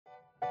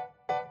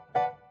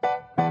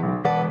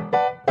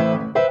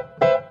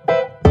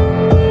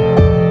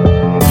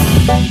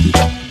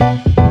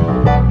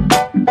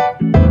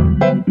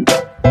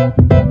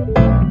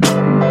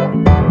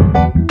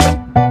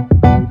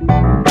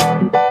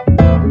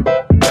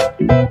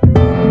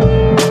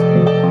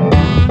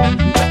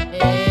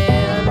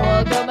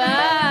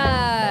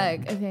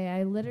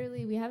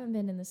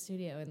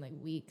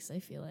weeks, I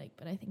feel like,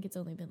 but I think it's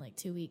only been like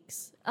 2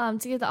 weeks. To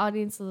give the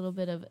audience a little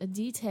bit of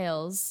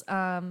details,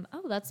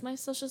 that's my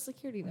social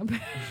security number.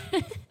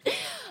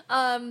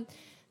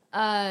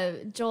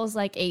 Joel's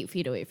like 8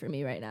 feet away from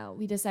me right now.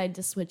 We decided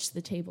to switch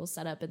the table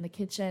setup in the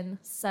kitchen.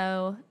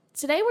 So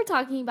today we're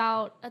talking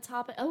about a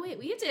topic. Oh, wait,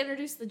 we have to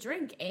introduce the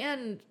drink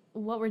and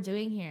what we're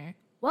doing here.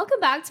 Welcome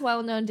back to Why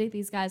Will No One Date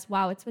These Guys.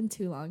 Wow, it's been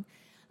too long.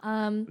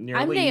 Nearly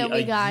I'm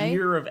Naomi Guy. A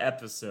year of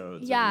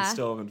episodes. Yeah. And we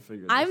still haven't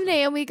figured this I'm out.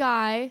 Naomi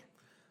Guy.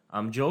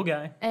 I'm Joel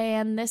Guy.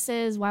 And this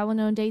is Why Will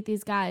No One Date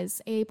These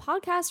Guys, a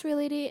podcast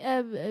relating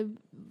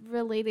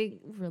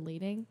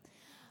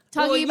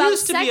talking about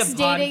used to be a sex,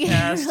 dating,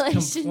 and podcast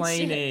relationships.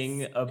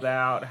 complaining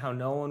about how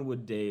no one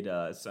would date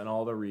us and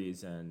all the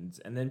reasons,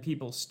 and then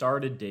people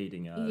started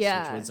dating us,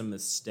 Yeah. which was a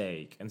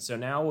mistake. And so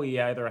now we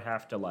either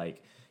have to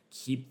like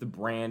keep the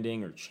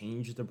branding or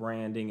change the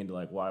branding into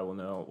like why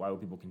will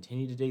people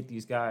continue to date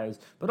these guys?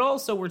 But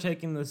also we're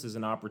taking this as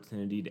an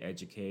opportunity to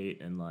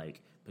educate and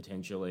like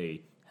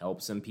potentially help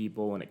some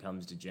people when it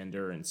comes to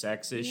gender and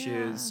sex issues.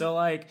 Yeah. So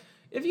like,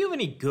 if you have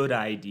any good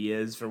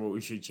ideas for what we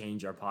should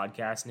change our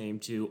podcast name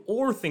to,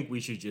 or think we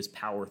should just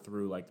power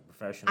through like the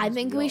professionals, I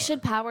think we are.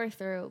 should power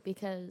through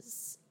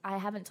because I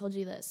haven't told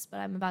you this,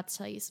 but I'm about to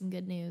tell you some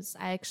good news.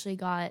 I actually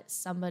got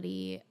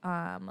somebody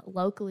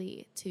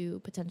locally to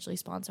potentially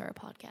sponsor our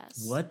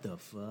podcast. What the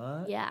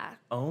fuck? Yeah.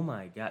 Oh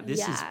my god,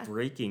 this is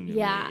breaking to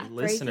Yeah, me.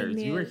 Listeners,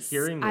 breaking you are news.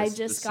 hearing this I at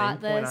just the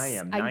got same point this. I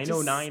am. I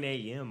just- 9:09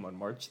 a.m. on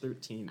March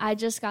 13th. I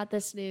just got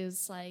this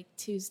news like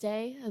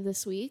Tuesday of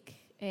this week,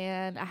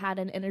 and I had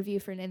an interview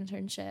for an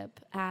internship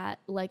at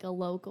like a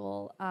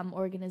local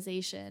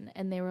organization,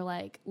 and they were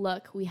like,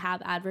 look, we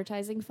have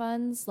advertising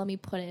funds, let me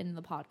put it in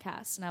the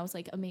podcast. And I was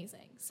like,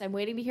 amazing. So I'm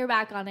waiting to hear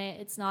back on it.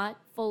 It's not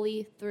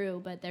fully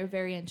through, but they're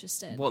very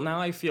interested. Well,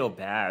 now I feel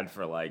bad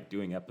for like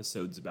doing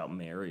episodes about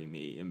Marry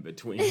Me in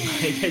between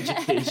like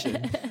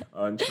education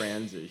on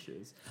trans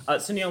issues.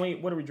 So Naomi,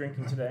 what are we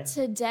drinking today?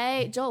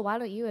 Today, Joel, why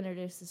don't you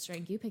introduce this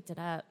drink? You picked it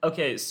up.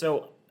 Okay,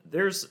 so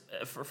there's,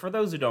 for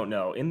those who don't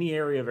know, in the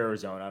area of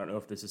Arizona, I don't know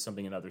if this is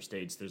something in other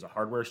states, there's a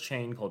hardware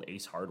chain called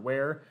Ace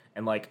Hardware,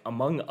 and like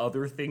among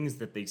other things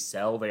that they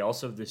sell, they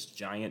also have this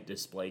giant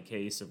display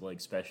case of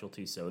like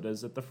specialty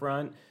sodas at the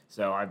front.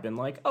 So I've been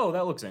like, oh,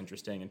 that looks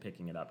interesting, and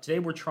picking it up. Today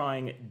we're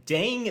trying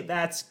Dang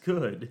That's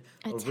Good,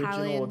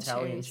 original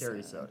Italian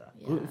cherry soda.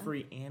 Yeah.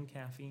 Gluten-free and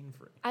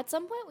caffeine-free. At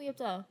some point, we have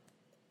to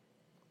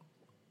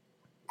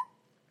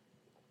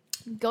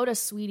go to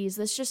Sweeties.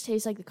 This just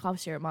tastes like the cough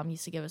syrup Mom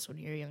used to give us when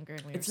we were younger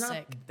and we It's were not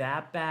sick.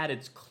 that bad.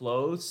 It's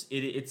close.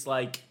 It's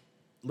like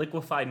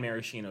liquefied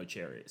maraschino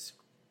cherries.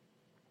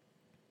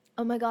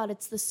 Oh my God,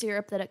 it's the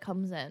syrup that it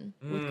comes in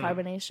with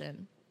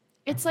carbonation.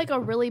 It's like a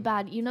really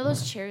bad, you know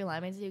those cherry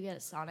limeades you get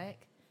at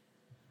Sonic?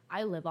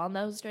 I live on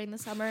those during the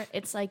summer.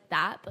 It's like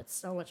that, but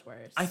so much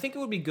worse. I think it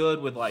would be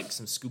good with like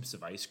some scoops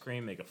of ice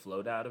cream, make a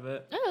float out of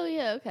it. Oh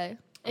yeah, okay.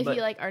 If But-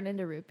 you like aren't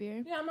into root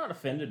beer. Yeah, I'm not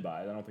offended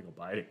by it. I don't think I'll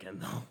buy it again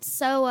though.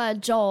 So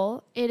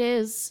Joel, it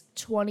is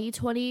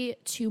 2020,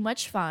 too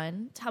much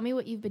fun. Tell me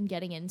what you've been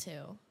getting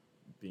into.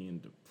 Being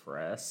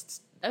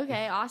depressed.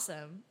 Okay,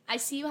 awesome. I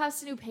see you have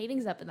some new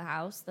paintings up in the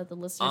house that the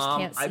listeners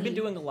can't see. I've been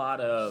doing a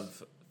lot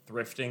of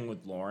thrifting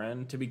with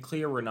Lauren. To be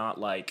clear, we're not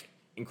like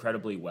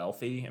incredibly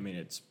wealthy. I mean,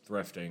 it's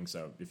thrifting,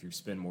 so if you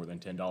spend more than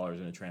 $10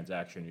 in a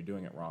transaction, you're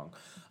doing it wrong.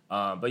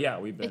 But yeah,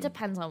 we've been It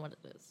depends on what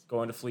it is.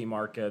 going to flea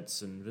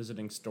markets and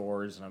visiting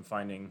stores, and I'm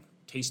finding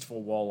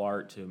tasteful wall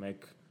art to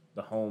make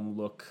the home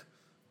look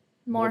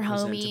More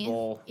homey.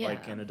 presentable, Yeah.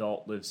 like an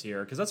adult lives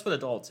here, because that's what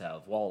adults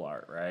have, wall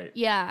art, right?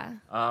 Yeah.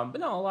 But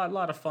no, a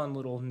lot of fun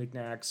little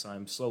knickknacks.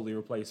 I'm slowly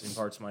replacing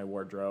parts of my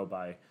wardrobe.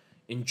 I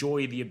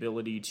enjoy the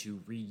ability to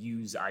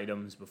reuse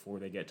items before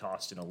they get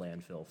tossed in a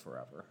landfill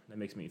forever. That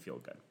makes me feel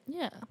good.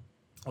 Yeah.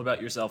 What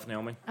about yourself,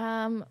 Naomi?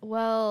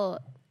 Well,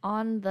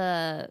 on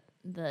the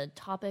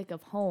topic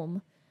of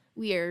home,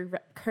 we are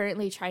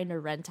currently trying to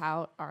rent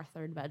out our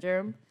third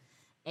bedroom.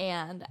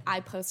 And I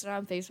posted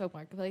on Facebook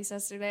Marketplace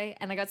yesterday,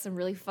 and I got some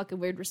really fucking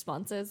weird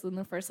responses in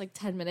the first,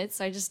 10 minutes,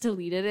 so I just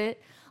deleted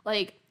it.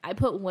 I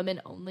put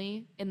women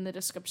only in the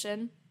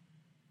description,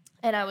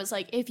 and I was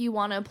like, if you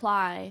want to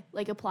apply,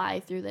 apply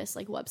through this,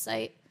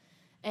 website.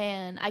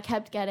 And I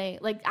kept getting,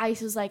 I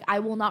was like, I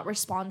will not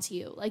respond to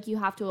you. You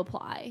have to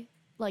apply,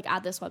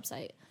 at this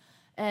website.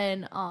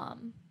 And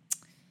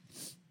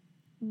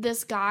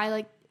this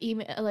guy,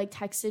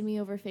 texted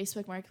me over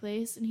Facebook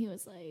Marketplace, and he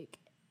was like,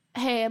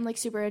 hey, I'm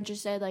super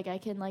interested.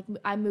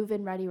 I'm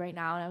move-in ready right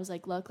now. And I was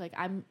like, look,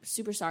 I'm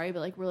super sorry,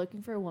 but we're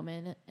looking for a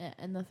woman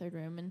in the third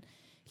room. And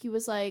he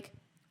was like,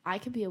 I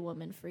could be a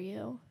woman for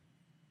you.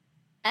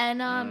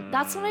 And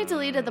that's when I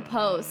deleted the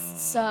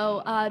post.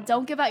 So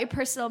don't give out your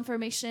personal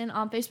information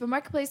on Facebook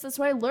Marketplace. That's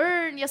what I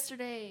learned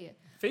yesterday.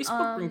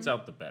 Facebook brings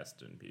out the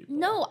best in people.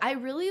 No, I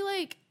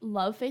really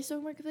love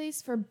Facebook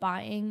Marketplace for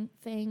buying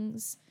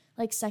things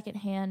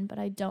secondhand, but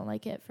I don't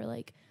like it for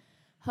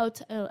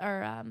hotel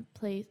or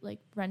place, like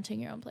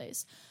renting your own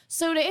place.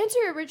 So to answer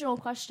your original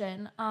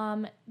question,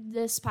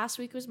 this past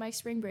week was my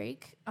spring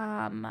break.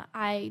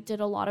 I did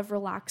a lot of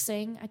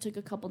relaxing. I took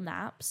a couple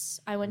naps.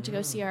 I went to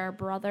go see our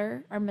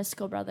brother, our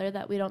mystical brother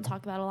that we don't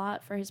talk about a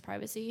lot for his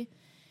privacy,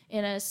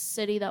 in a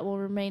city that will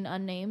remain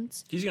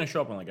unnamed. He's going to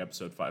show up on like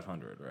episode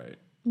 500, right?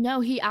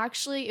 No,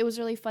 it was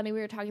really funny. We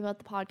were talking about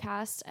the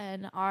podcast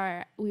and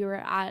we were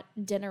at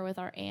dinner with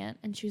our aunt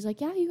and she was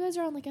like, yeah, you guys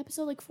are on like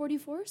episode like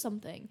 44 or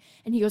something.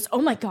 And he goes,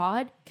 oh my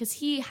God. Cause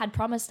he had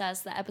promised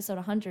us that episode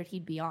 100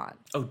 he'd be on.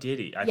 Oh, did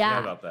he? I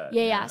forgot about that.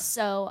 Yeah.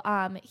 So,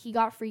 he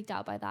got freaked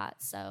out by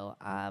that. So,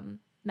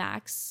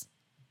 Max,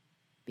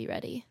 be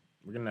ready.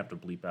 We're going to have to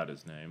bleep out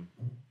his name.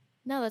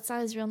 No, that's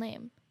not his real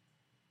name.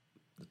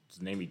 It's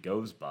the name he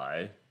goes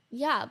by.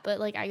 Yeah. But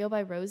like I go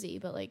by Rosie,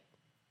 but like,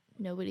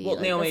 nobody. Well,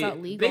 like, Naomi, that's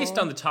not legal. based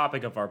on the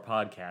topic of our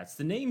podcast,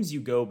 the names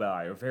you go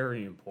by are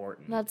very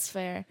important. That's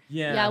fair.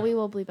 Yeah. Yeah, we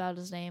will bleep out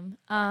his name.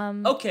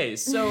 Okay,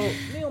 so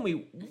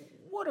Naomi,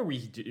 what are we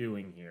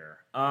doing here?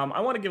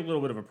 I want to give a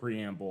little bit of a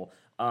preamble.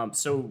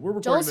 So we're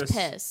recording Joel's this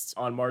pissed.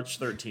 on March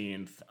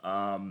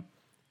 13th.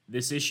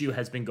 This issue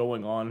has been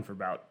going on for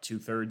about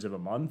 2/3 of a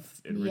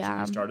month. It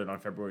originally started on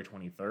February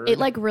 23rd. It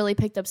like really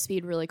picked up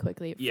speed really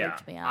quickly. It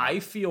freaked me out. I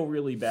feel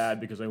really bad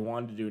because I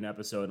wanted to do an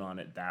episode on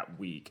it that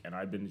week, and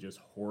I've been just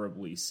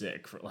horribly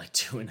sick for like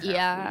 2.5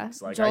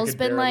 weeks. Like Joel's I could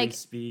been barely like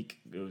speak.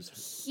 It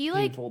was he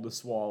like painful to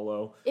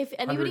swallow. if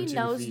anybody 102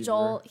 knows fever.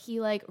 Joel,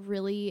 he like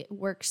really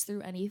works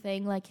through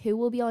anything. Like he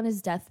will be on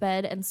his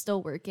deathbed and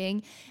still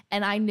working.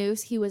 And I knew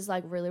he was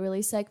like really,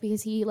 really sick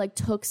because he like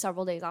took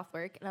several days off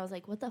work. And I was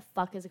like, what the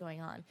fuck is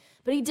going on?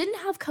 But he didn't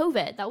have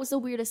COVID. That was the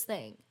weirdest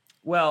thing.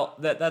 Well,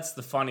 that's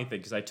the funny thing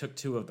because I took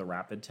 2 of the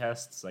rapid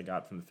tests I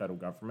got from the federal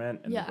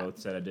government, and they both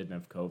said I didn't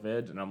have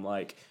COVID. And I'm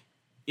like,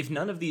 if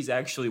none of these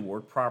actually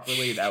work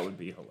properly, that would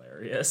be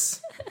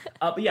hilarious.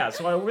 But yeah,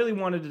 so I really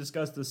wanted to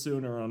discuss this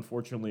sooner.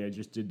 Unfortunately, I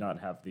just did not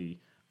have the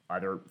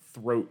either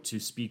throat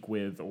to speak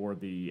with or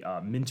the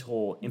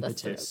mental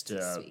impetus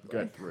to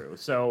get through.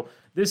 So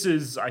this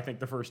is, I think,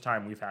 the first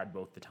time we've had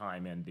both the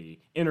time and the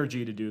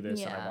energy to do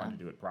this, and I wanted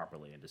to do it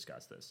properly and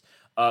discuss this.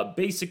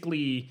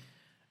 Basically,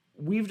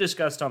 we've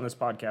discussed on this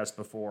podcast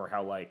before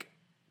how, like,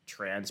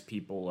 trans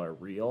people are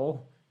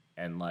real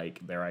and,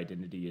 like, their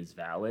identity is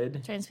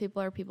valid. Trans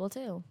people are people,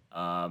 too.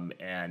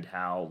 And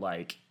how,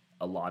 like,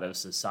 a lot of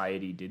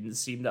society didn't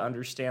seem to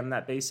understand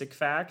that basic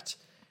fact.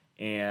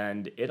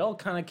 And it all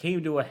kind of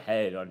came to a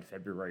head on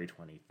February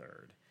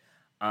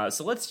 23rd.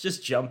 So let's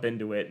just jump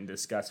into it and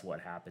discuss what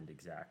happened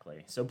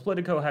exactly. So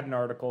Politico had an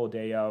article,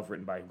 day of,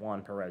 written by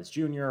Juan Perez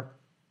Jr.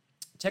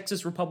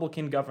 Texas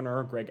Republican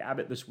Governor Greg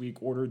Abbott this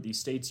week ordered the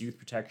state's Youth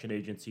Protection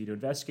Agency to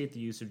investigate the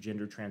use of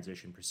gender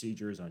transition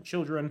procedures on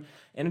children,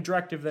 in a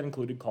directive that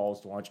included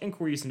calls to launch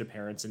inquiries into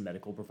parents and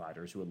medical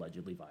providers who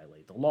allegedly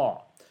violate the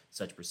law.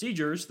 Such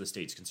procedures, the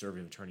state's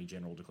conservative attorney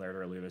general declared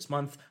earlier this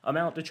month,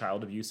 amount to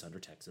child abuse under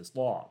Texas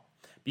law.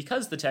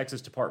 Because the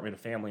Texas Department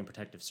of Family and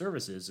Protective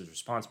Services is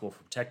responsible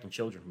for protecting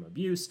children from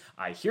abuse,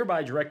 I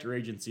hereby direct your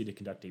agency to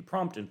conduct a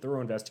prompt and thorough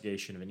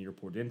investigation of any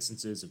reported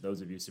instances of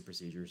those abusive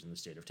procedures in the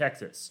state of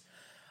Texas.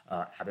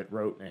 Abbott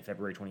wrote in a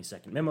February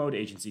 22nd memo to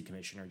Agency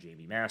Commissioner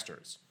Jamie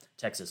Masters.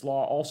 Texas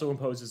law also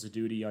imposes a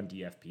duty on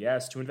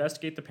DFPS to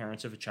investigate the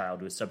parents of a child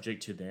who is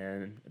subject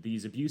to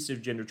these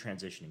abusive gender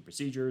transitioning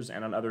procedures,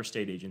 and on other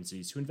state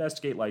agencies to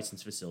investigate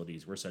licensed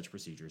facilities where such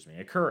procedures may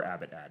occur,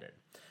 Abbott added.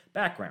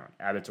 Background: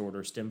 Abbott's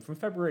order stemmed from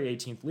February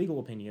 18th legal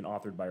opinion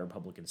authored by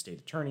Republican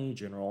State Attorney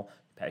General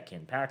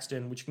Ken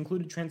Paxton, which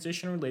concluded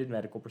transition-related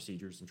medical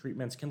procedures and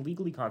treatments can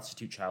legally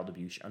constitute child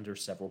abuse under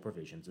several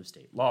provisions of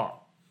state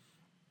law.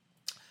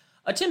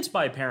 Attempts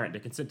by a parent to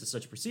consent to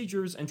such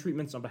procedures and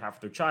treatments on behalf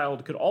of their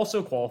child could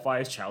also qualify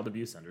as child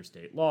abuse under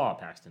state law,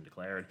 Paxton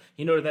declared.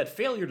 He noted that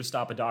failure to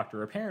stop a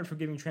doctor or parent from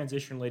giving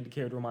transition-related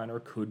care to a minor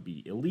could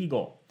be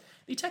illegal.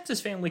 The Texas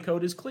Family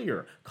Code is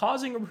clear.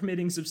 Causing or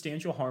permitting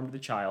substantial harm to the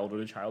child or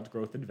the child's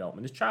growth and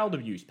development is child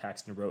abuse,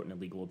 Paxton wrote in a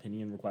legal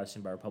opinion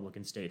requested by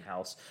Republican State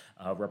House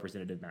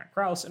Representative Matt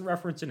Krause in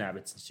reference to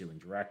Abbott's ensuing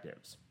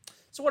directives.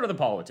 So what are the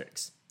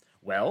politics?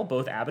 Well,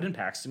 both Abbott and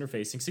Paxton are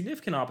facing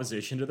significant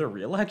opposition to their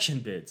re-election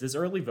bids as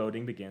early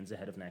voting begins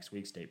ahead of next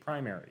week's state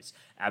primaries.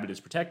 Abbott is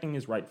protecting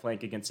his right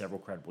flank against several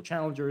credible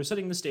challengers,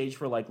 setting the stage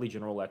for a likely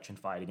general election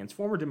fight against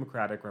former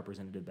Democratic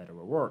Representative Beto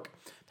O'Rourke.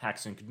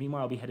 Paxton could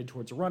meanwhile be headed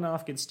towards a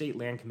runoff against State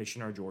Land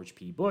Commissioner George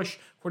P. Bush,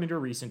 according to a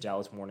recent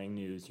Dallas Morning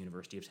News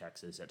University of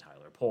Texas at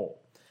Tyler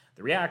poll.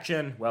 The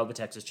reaction? Well, the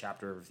Texas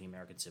chapter of the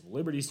American Civil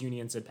Liberties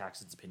Union said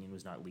Paxton's opinion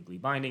was not legally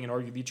binding and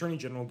argued the Attorney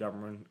General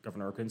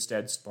governor could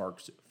instead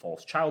spark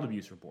false child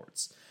abuse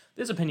reports.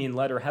 This opinion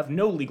letter have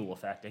no legal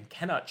effect and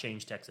cannot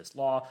change Texas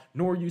law,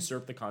 nor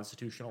usurp the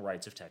constitutional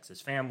rights of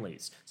Texas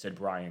families, said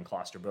Brian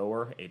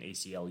Klosterboer, an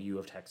ACLU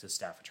of Texas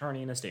staff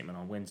attorney, in a statement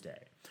on Wednesday.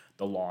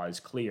 The law is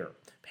clear.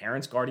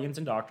 Parents, guardians,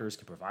 and doctors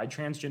can provide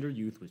transgender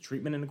youth with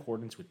treatment in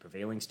accordance with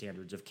prevailing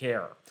standards of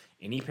care.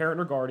 Any parent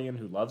or guardian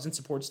who loves and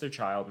supports their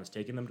child and has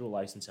taken them to a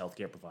licensed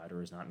healthcare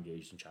provider is not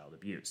engaged in child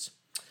abuse.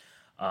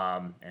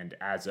 And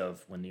as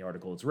of when the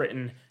article is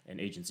written, an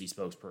agency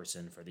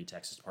spokesperson for the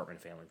Texas Department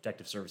of Family and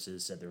Protective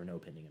Services said there were no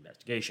pending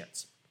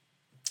investigations.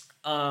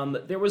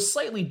 There was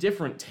slightly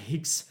different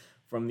takes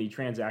from the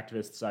trans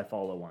activists I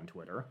follow on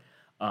Twitter.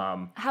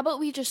 How about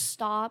we just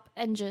stop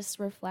and just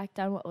reflect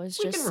on what was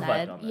We just can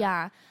reflect said? on that.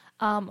 Yeah.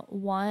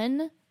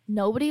 One,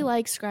 nobody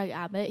likes Greg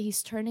Abbott.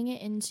 He's turning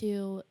it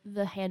into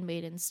the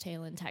Handmaid's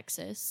Tale in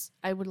Texas.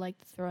 I would like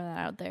to throw that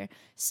out there.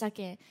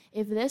 Second,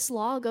 if this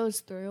law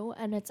goes through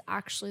and it's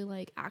actually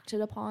like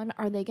acted upon,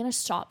 are they gonna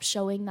stop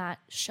showing that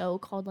show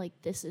called like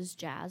This Is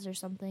Jazz or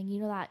something?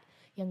 You know, that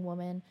young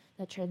woman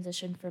that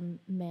transitioned from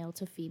male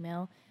to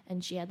female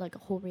and she had like a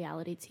whole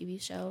reality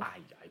TV show.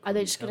 Are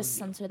they just gonna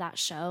censor that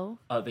show?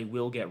 They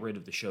will get rid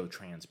of the show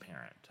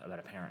Transparent, about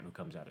a parent who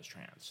comes out as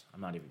trans. I'm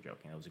not even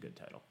joking. That was a good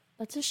title.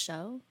 That's a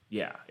show?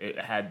 Yeah, it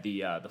had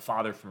the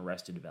father from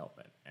Arrested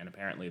Development, and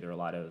apparently there are a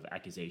lot of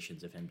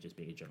accusations of him just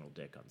being a general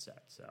dick on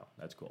set, so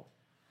that's cool.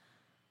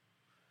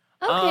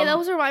 Okay,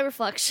 those are my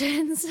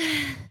reflections.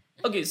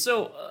 Okay,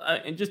 so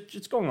and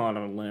just going on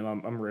a limb,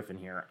 I'm riffing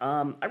here.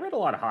 I read a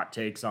lot of hot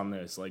takes on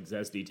this, like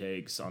Zesty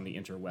takes on the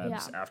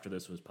interwebs after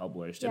this was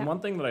published, and one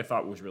thing that I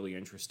thought was really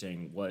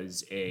interesting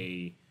was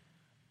a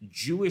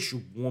Jewish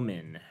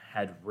woman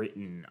had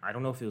written, I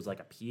don't know if it was like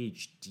a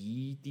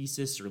PhD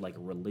thesis or like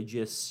a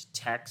religious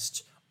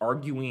text,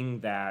 arguing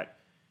that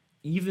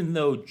even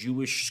though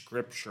Jewish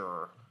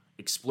scripture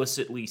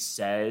explicitly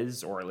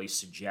says, or at least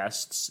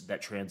suggests,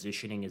 that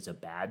transitioning is a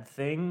bad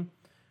thing,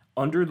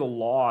 under the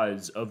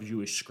laws of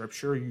Jewish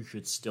scripture, you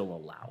should still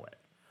allow it.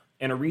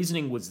 And her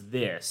reasoning was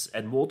this: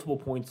 at multiple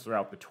points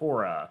throughout the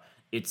Torah,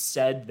 it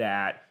said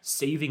that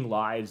saving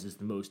lives is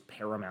the most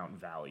paramount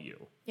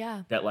value.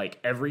 Yeah. That like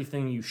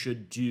everything you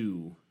should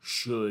do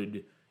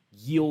should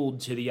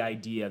yield to the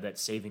idea that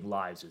saving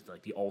lives is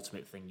like the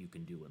ultimate thing you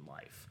can do in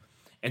life.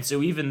 And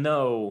so even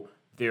though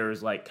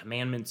there's like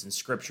commandments and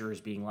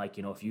scriptures being like,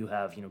 you know, if you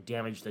have, you know,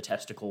 damaged the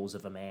testicles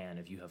of a man,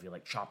 if you have, you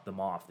like chopped them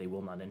off, they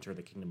will not enter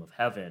the kingdom of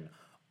heaven.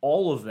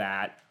 All of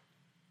that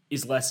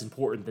is less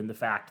important than the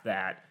fact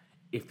that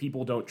if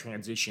people don't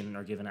transition and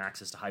are given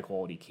access to high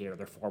quality care,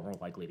 they're far more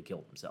likely to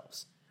kill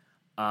themselves.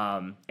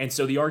 And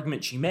so the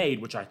argument she made,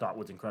 which I thought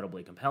was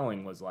incredibly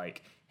compelling, was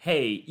like,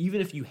 hey,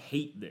 even if you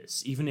hate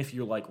this, even if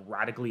you're like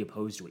radically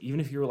opposed to it, even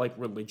if you're like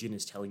religion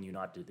is telling you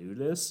not to do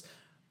this,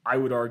 I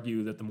would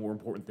argue that the more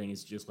important thing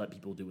is to just let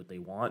people do what they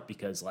want,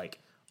 because like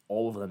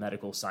all of the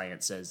medical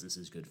science says this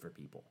is good for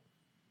people.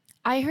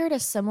 I heard a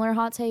similar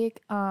hot take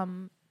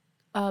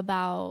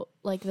about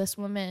like this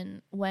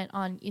woman went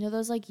on, you know,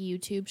 those like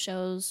YouTube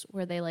shows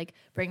where they like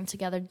bring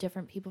together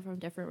different people from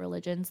different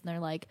religions and they're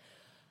like,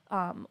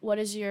 what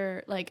is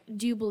your, like,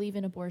 do you believe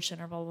in abortion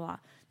or blah, blah, blah.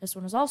 This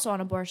one was also on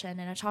abortion,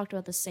 and it talked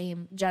about the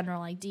same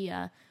general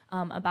idea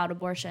about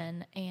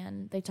abortion,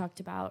 and they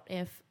talked about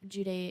if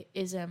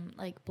Judaism,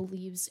 like,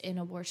 believes in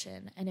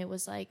abortion, and it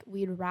was like,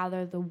 we'd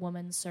rather the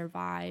woman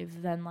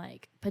survive than,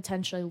 like,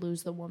 potentially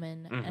lose the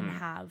woman and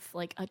have,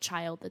 like, a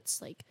child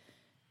that's, like,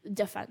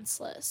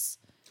 defenseless.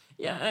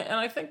 Yeah, and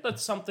I think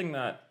that's something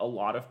that a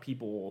lot of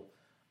people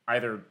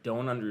either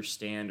don't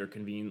understand or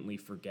conveniently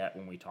forget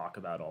when we talk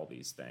about all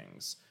these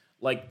things.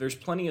 Like, there's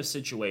plenty of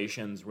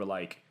situations where,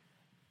 like,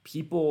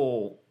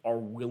 people are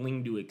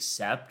willing to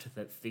accept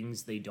that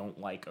things they don't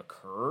like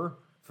occur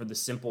for the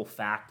simple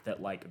fact that,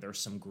 like, there's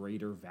some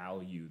greater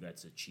value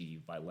that's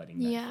achieved by letting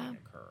that thing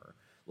occur.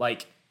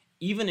 Like,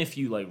 even if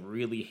you, like,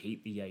 really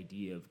hate the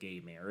idea of gay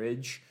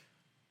marriage,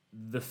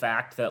 the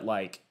fact that,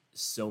 like,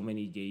 so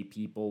many gay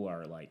people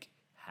are, like,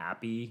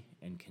 happy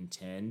and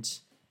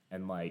content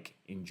and like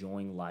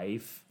enjoying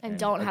life and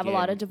don't have a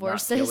lot of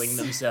divorces, not killing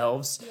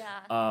themselves,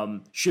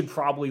 should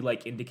probably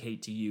like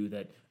indicate to you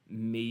that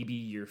maybe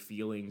your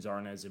feelings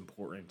aren't as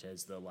important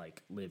as the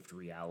like lived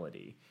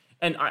reality.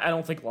 And I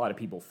don't think a lot of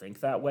people think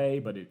that way,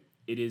 but it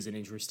is an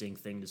interesting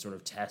thing to sort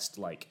of test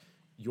like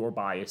your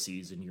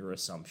biases and your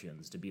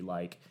assumptions, to be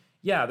like,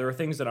 yeah, there are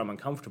things that I'm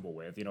uncomfortable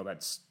with. You know,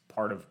 that's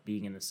part of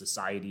being in a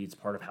society. It's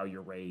part of how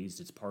you're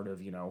raised. It's part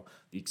of, you know,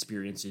 the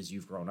experiences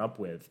you've grown up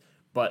with.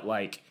 But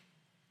like,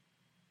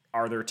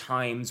 are there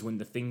times when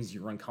the things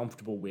you're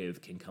uncomfortable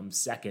with can come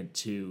second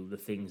to the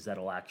things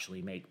that'll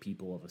actually make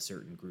people of a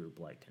certain group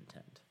like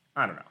content?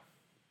 I don't know.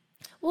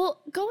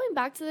 Well, going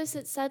back to this,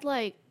 it said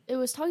like it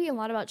was talking a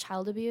lot about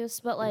child abuse,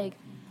 but like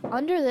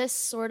under this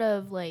sort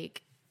of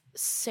like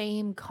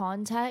same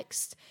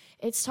context,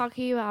 it's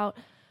talking about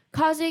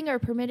causing or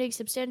permitting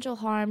substantial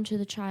harm to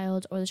the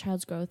child or the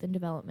child's growth and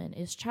development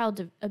is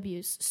child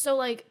abuse. So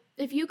like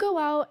if you go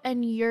out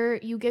and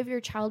you give your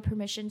child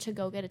permission to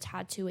go get a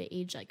tattoo at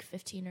age like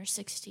 15 or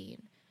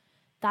 16,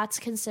 that's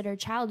considered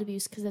child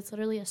abuse because it's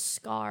literally a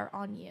scar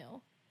on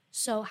you.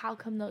 So how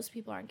come those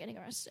people aren't getting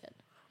arrested?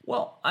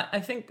 Well,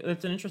 I think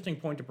that's an interesting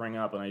point to bring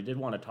up, and I did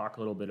want to talk a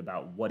little bit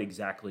about what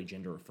exactly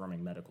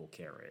gender-affirming medical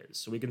care is.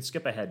 So we can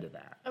skip ahead to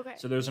that. Okay.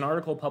 So there's an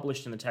article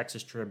published in the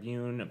Texas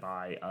Tribune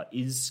by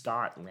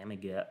Scott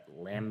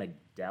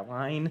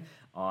Lamigdeline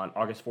on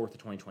August 4th of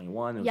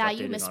 2021. It was updated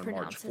you on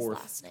mispronounced March his 4th,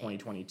 last name.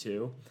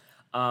 2022.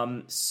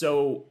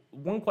 So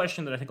one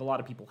question that I think a lot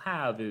of people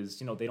have is,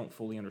 they don't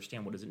fully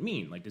understand, what does it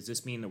mean? Like, does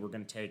this mean that we're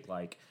going to take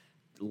like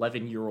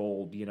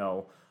 11-year-old,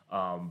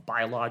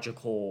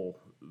 biological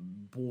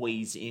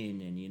boys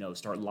in and,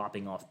 start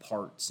lopping off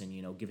parts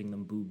and, giving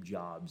them boob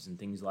jobs and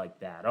things like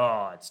that?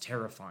 Oh, it's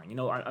terrifying.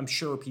 I'm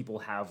sure people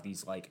have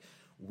these like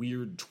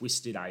weird,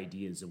 twisted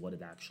ideas of what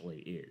it actually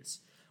is.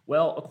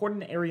 Well,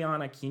 according to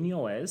Ariana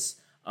Quinones,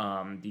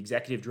 the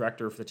executive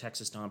director for the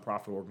Texas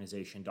nonprofit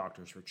organization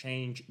Doctors for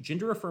Change,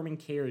 gender-affirming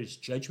care is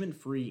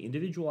judgment-free,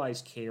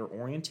 individualized care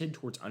oriented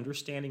towards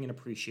understanding and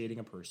appreciating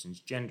a person's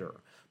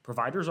gender.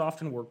 Providers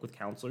often work with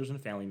counselors and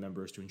family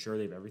members to ensure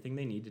they have everything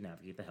they need to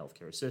navigate the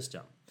healthcare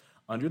system.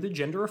 Under the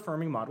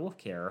gender-affirming model of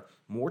care,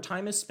 more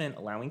time is spent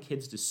allowing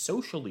kids to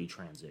socially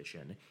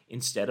transition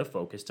instead of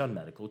focused on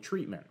medical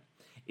treatment.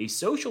 A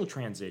social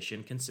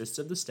transition consists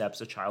of the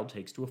steps a child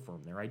takes to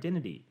affirm their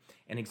identity.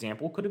 An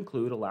example could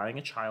include allowing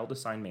a child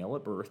assigned male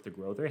at birth to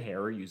grow their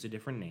hair or use a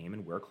different name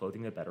and wear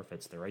clothing that better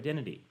fits their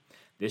identity.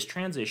 This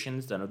transition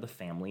is done with the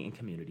family and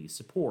community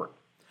support.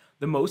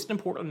 The most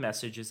important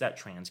message is that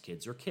trans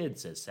kids are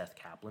kids, says Seth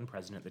Kaplan,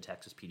 president of the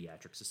Texas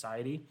Pediatric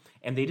Society,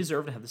 and they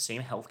deserve to have the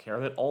same health care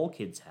that all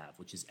kids have,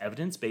 which is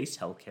evidence-based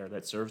health care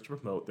that serves to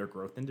promote their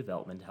growth and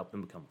development to help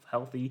them become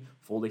healthy,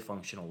 fully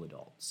functional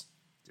adults.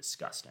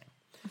 Disgusting.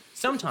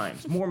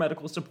 Sometimes more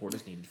medical support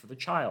is needed for the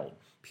child.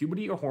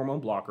 Puberty or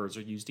hormone blockers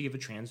are used to give a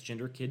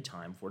transgender kid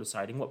time before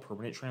deciding what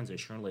permanent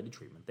transition-related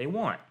treatment they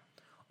want.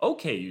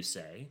 Okay, you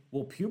say,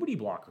 well, puberty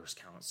blockers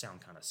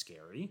sound kind of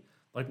scary.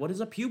 Like, what is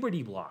a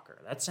puberty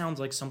blocker? That sounds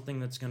like something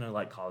that's going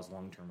to cause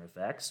long-term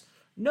effects.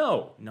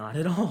 No, not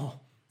at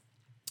all.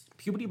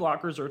 Puberty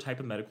blockers are a type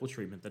of medical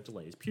treatment that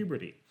delays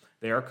puberty.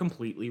 They are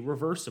completely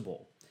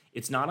reversible.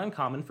 It's not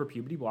uncommon for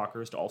puberty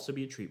blockers to also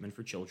be a treatment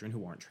for children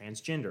who aren't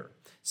transgender.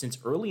 Since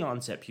early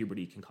onset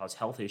puberty can cause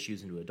health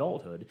issues into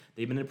adulthood,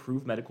 they've been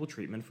approved medical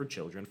treatment for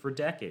children for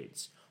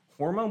decades.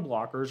 Hormone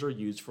blockers are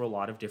used for a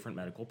lot of different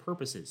medical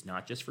purposes,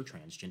 not just for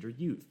transgender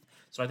youth.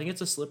 So I think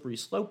it's a slippery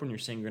slope when you're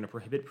saying you're going to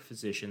prohibit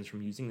physicians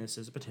from using this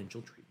as a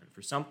potential treatment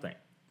for something.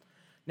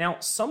 Now,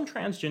 some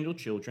transgender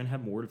children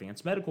have more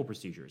advanced medical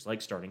procedures,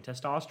 like starting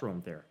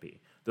testosterone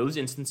therapy. Those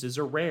instances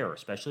are rare,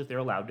 especially if they're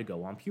allowed to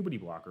go on puberty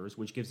blockers,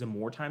 which gives them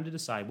more time to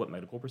decide what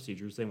medical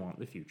procedures they want in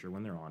the future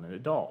when they are an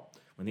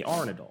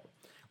adult.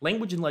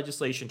 Language in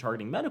legislation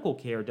targeting medical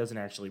care doesn't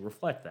actually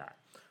reflect that.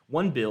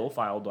 One bill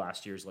filed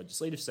last year's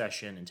legislative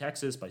session in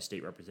Texas by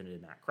State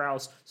Representative Matt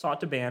Krause sought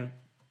to ban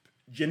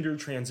gender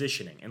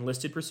transitioning and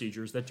listed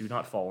procedures that do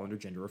not fall under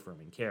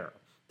gender-affirming care.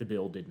 The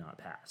bill did not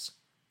pass.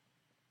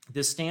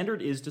 The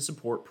standard is to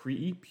support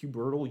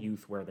pre-pubertal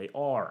youth where they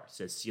are,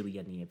 says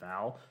Celia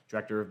Nieval,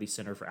 director of the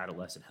Center for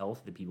Adolescent Health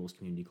at the People's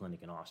Community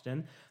Clinic in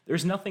Austin.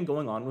 There's nothing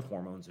going on with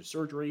hormones or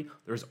surgery.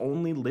 There's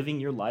only living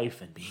your life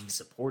and being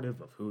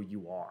supportive of who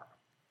you are.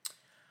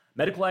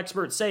 Medical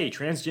experts say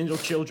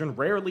transgender children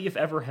rarely, if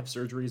ever, have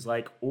surgeries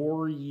like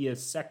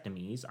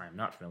oreosectomies, I'm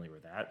not familiar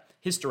with that,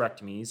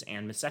 hysterectomies,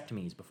 and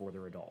mastectomies before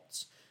they're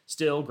adults.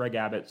 Still, Greg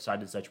Abbott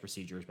cited such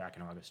procedures back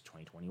in August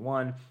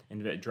 2021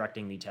 and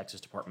directing the Texas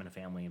Department of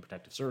Family and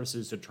Protective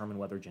Services to determine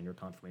whether gender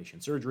confirmation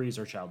surgeries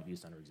are child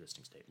abuse under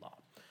existing state law.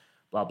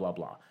 Blah, blah,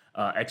 blah.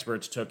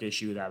 Experts took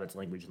issue with Abbott's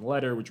language in the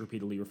letter, which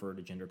repeatedly referred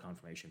to gender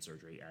confirmation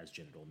surgery as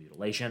genital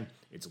mutilation.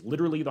 It's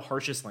literally the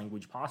harshest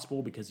language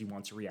possible because he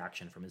wants a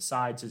reaction from his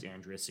side, says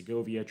Andrea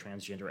Segovia,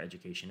 Transgender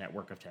Education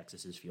Network of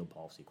Texas's field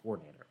policy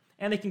coordinator.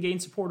 And they can gain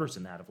supporters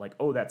in that of like,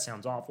 oh, that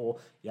sounds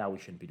awful. Yeah, we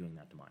shouldn't be doing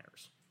that to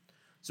minors.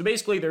 So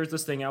basically, there's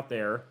this thing out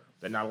there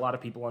that not a lot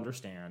of people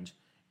understand,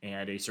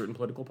 and a certain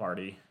political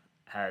party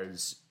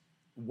has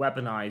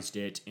weaponized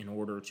it in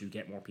order to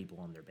get more people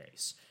on their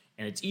base.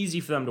 And it's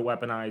easy for them to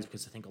weaponize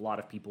because I think a lot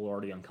of people are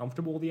already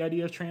uncomfortable with the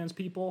idea of trans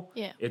people.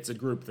 Yeah. It's a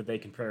group that they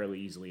can fairly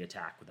easily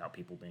attack without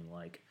people being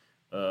like,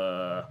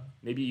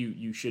 maybe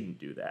you shouldn't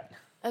do that.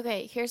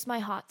 Okay, here's my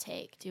hot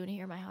take. Do you want to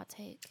hear my hot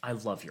take? I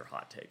love your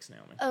hot takes,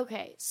 Naomi.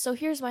 Okay, so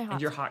here's my hot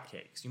And your hot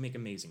cakes. You make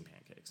amazing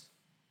pancakes.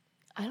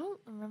 I don't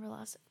remember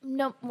last.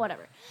 No,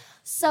 whatever.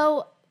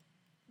 So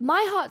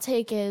my hot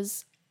take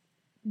is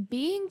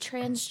being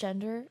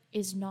transgender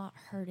is not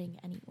hurting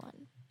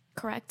anyone.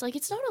 Correct? Like,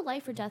 it's not a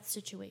life or death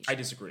situation. I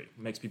disagree. It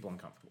makes people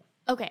uncomfortable.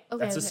 Okay.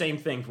 That's the same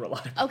thing for a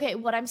lot of people. Okay,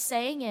 what I'm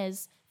saying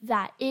is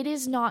that it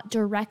is not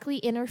directly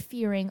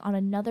interfering on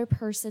another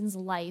person's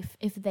life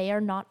if they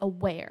are not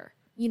aware.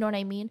 You know what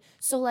I mean?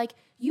 So, like,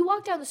 you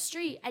walk down the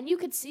street and you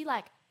could see,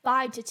 like,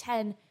 5 to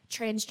 10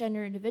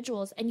 transgender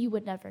individuals and you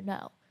would never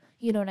know.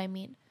 You know what I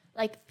mean?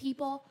 Like,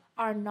 people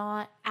are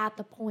not at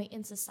the point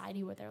in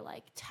society where they're,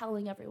 like,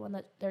 telling everyone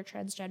that they're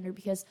transgender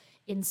because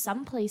in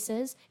some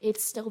places,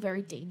 it's still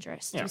very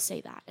dangerous to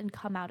say that and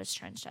come out as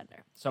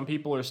transgender. Some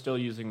people are still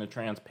using the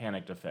trans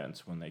panic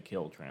defense when they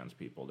kill trans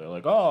people. They're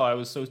like, oh, I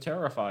was so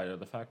terrified of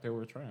the fact they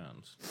were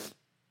trans.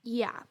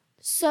 Yeah.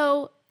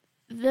 So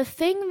the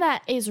thing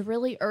that is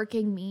really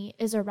irking me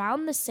is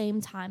around the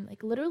same time,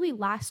 like literally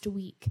last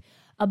week,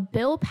 a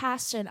bill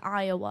passed in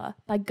Iowa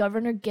by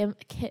Governor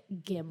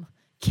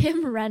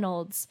Kim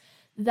Reynolds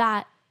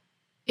that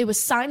it was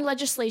signed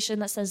legislation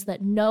that says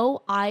that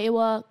no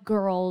Iowa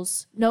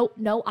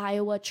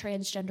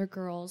transgender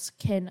girls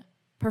can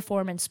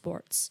perform in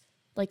sports,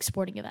 like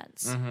sporting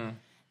events.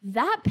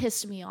 That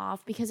pissed me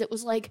off because it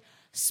was like,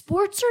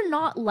 sports are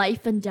not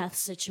life and death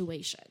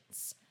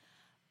situations.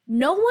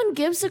 No one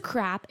gives a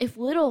crap if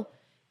little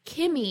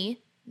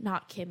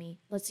not Kimmy,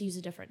 let's use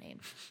a different name.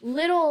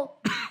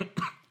 Little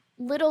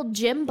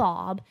Jim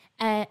Bob,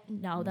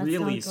 no, that's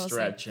really not a girl's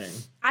stretching. name.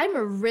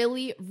 I'm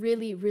really,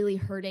 really, really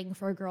hurting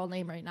for a girl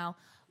name right now.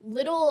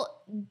 What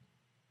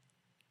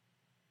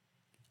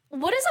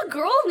is a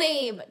girl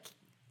name?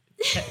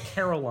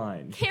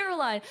 Caroline.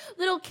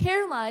 Little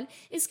Caroline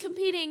is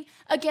competing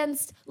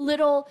against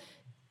little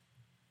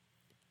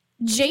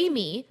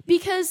Jamie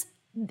because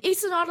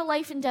it's not a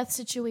life and death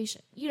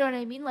situation. You know what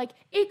I mean? Like,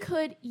 it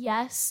could,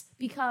 yes,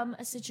 become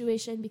a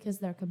situation because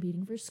they're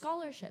competing for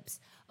scholarships.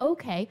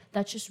 Okay,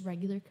 that's just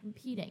regular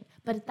competing.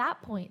 But at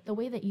that point, the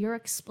way that you're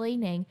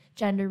explaining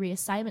gender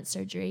reassignment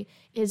surgery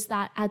is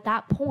that at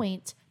that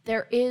point,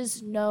 there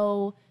is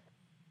no...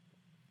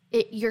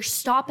 you're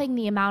stopping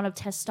the amount of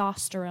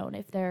testosterone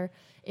if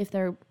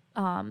they're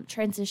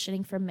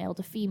transitioning from male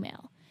to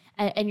female,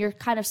 and you're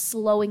kind of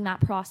slowing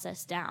that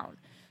process down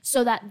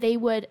so that they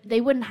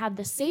wouldn't have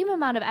the same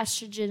amount of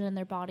estrogen in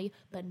their body,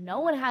 but no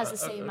one has the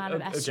same amount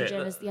of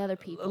estrogen as the other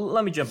people.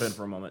 Let me jump in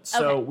for a moment.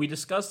 So we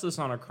discussed this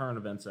on a current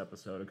events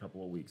episode a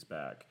couple of weeks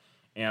back,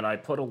 and I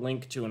put a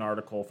link to an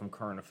article from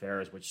Current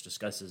Affairs which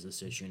discusses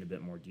this issue in a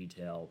bit more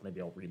detail. Maybe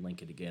I'll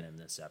relink it again in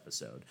this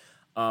episode.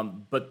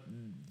 But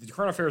the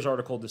Current Affairs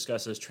article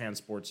discusses trans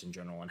sports in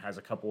general and has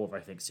a couple of,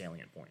 I think,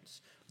 salient points.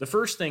 The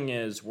first thing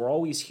is we're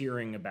always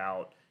hearing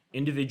about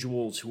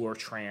individuals who are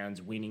trans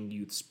winning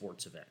youth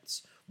sports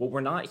events. What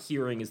we're not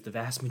hearing is the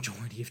vast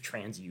majority of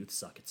trans youth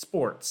suck at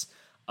sports.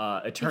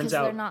 It turns because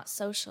out they're not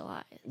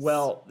socialized.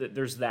 Well,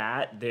 there's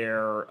that.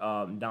 They're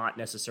not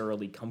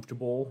necessarily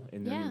comfortable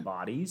in their new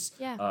bodies.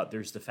 Yeah.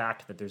 There's the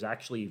fact that there's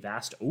actually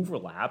vast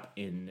overlap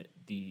in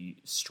the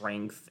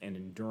strength and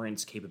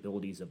endurance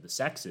capabilities of the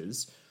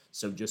sexes.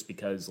 So just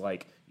because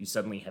like you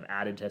suddenly have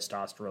added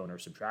testosterone or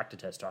subtracted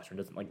testosterone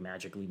doesn't like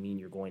magically mean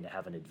you're going to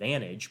have an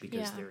advantage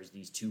because there's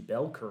these two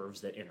bell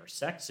curves that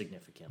intersect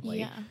significantly.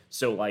 Yeah.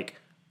 So like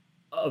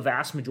a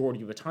vast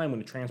majority of the time when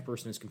a trans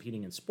person is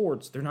competing in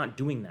sports, they're not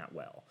doing that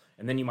well.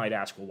 And then you might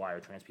ask, well, why are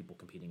trans people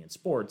competing in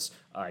sports?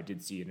 I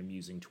did see an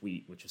amusing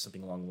tweet, which is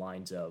something along the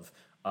lines of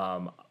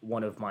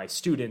one of my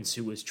students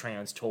who was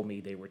trans told me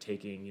they were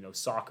taking,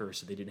 soccer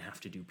so they didn't have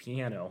to do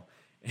piano.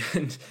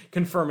 And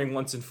confirming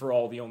once and for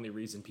all the only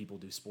reason people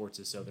do sports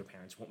is so their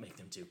parents won't make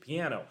them do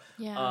piano.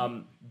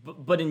 Yeah.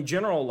 But in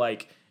general,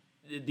 like,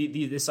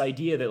 this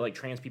idea that like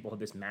trans people have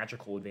this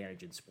magical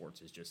advantage in sports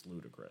is just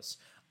ludicrous.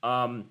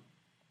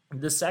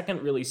 The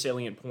second really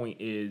salient point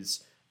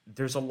is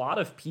there's a lot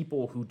of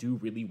people who do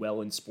really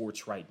well in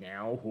sports right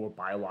now who are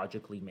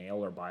biologically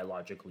male or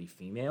biologically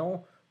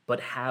female,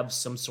 but have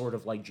some sort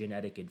of like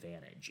genetic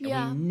advantage.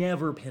 And we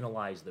never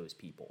penalize those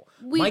people.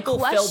 Michael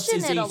Phelps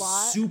is a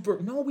super...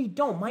 No, we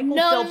don't. Michael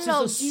Phelps is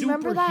a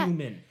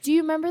superhuman. Do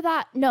you remember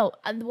that? No,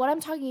 what I'm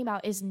talking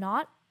about is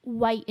not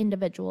white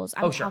individuals.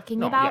 I'm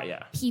talking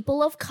about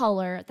people of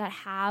color that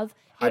have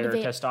higher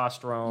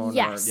testosterone.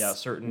 Yes. Or,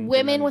 certain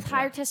women with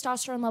higher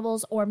testosterone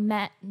levels or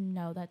men.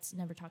 No, that's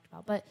never talked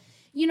about. But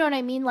you know what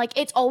I mean? Like,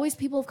 it's always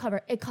people of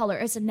color.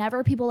 It's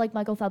never people like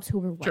Michael Phelps who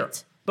were white. Sure.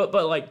 But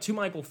like to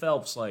Michael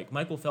Phelps, like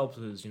Michael Phelps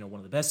is, one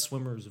of the best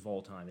swimmers of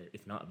all time,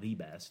 if not the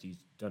best. He's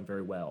done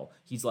very well.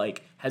 He's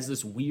like has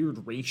this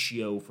weird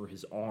ratio for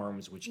his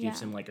arms, which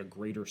gives him like a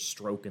greater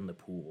stroke in the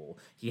pool.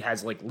 He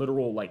has like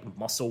literal like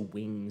muscle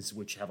wings,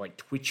 which have like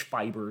twitch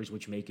fibers,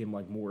 which make him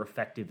like more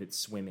effective at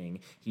swimming.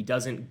 He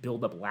doesn't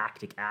build up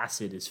lactic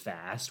acid as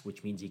fast,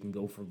 which means he can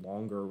go for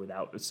longer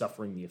without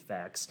suffering the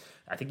effects.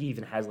 I think he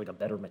even has like a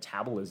better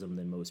metabolism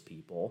than most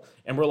people.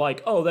 And we're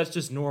like, oh, that's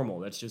just normal.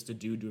 That's just a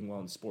dude doing well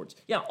in sports.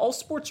 Yeah, all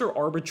sports are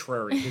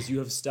arbitrary because you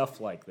have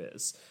stuff like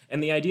this.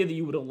 And the idea that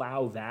you would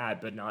allow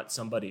that, but not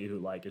somebody who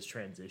like is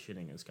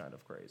transitioning is kind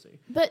of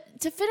crazy. But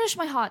to finish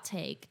my hot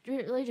take,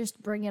 really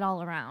just bring it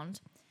all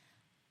around.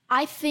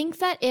 I think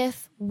that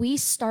if we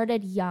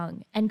started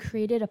young and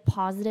created a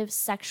positive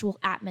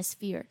sexuality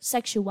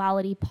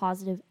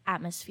positive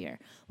atmosphere,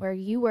 where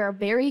you were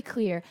very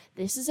clear,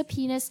 this is a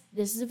penis,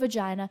 this is a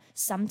vagina,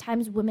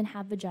 sometimes women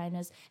have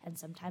vaginas and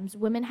sometimes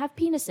women have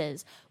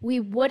penises, we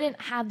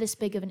wouldn't have this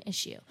big of an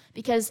issue.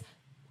 Because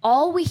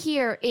all we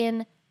hear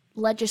in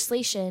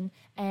legislation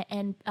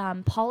and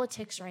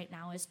politics right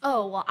now is,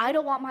 oh, well, I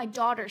don't want my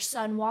daughter's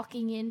son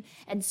walking in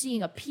and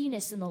seeing a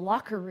penis in the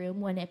locker room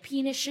when a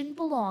penis shouldn't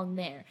belong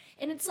there.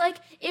 And it's like,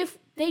 if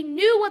they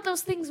knew what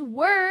those things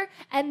were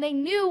and they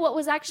knew what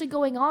was actually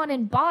going on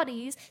in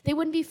bodies, they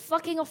wouldn't be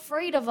fucking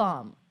afraid of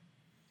them.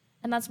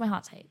 And that's my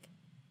hot take.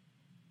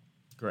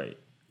 Great.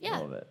 Yeah.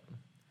 Love it.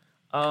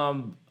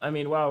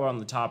 While we're on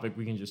the topic,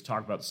 we can just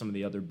talk about some of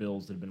the other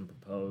bills that have been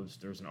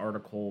proposed. There's an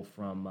article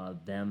from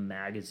Them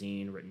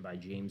magazine written by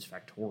James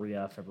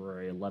Factoria,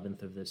 February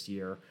 11th of this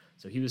year,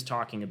 So he was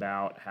talking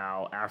about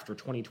how after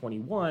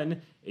 2021,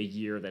 a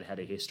year that had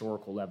a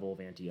historical level of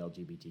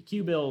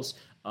anti-LGBTQ bills,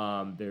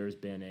 there's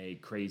been a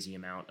crazy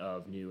amount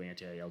of new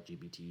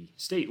anti-LGBT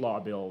state law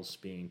bills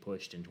being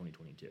pushed in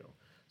 2022.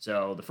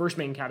 So the first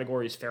main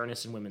category is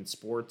fairness in women's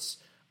sports.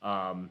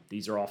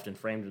 These are often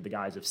framed under the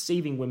guise of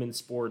saving women's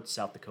sports.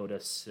 South Dakota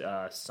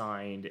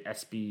signed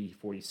SB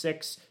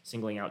 46,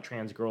 singling out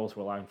trans girls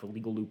while allowing for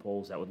legal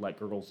loopholes that would let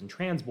girls and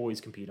trans boys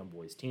compete on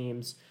boys'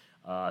 teams.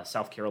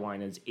 South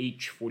Carolina's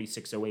H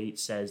 4608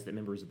 says that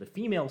members of the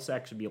female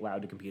sex would be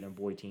allowed to compete on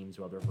boy teams,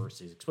 while the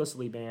reverse is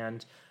explicitly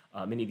banned.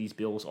 Many of these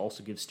bills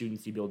also give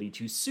students the ability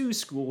to sue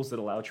schools that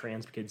allow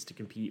trans kids to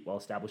compete while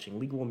establishing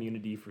legal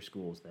immunity for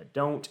schools that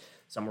don't.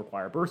 Some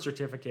require birth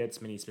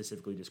certificates. Many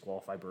specifically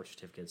disqualify birth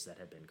certificates that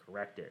have been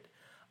corrected.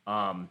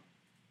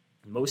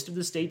 Most of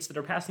the states that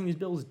are passing these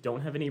bills don't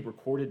have any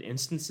recorded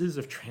instances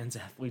of trans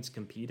athletes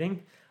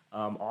competing.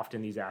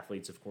 Often these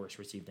athletes, of course,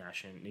 receive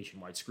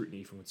nationwide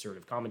scrutiny from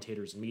conservative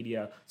commentators and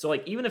media. So,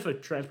 like, even if a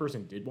trans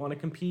person did want to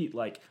compete,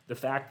 like, the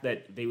fact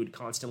that they would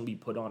constantly be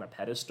put on a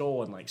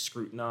pedestal and, like,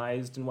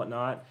 scrutinized and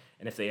whatnot,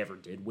 and if they ever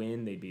did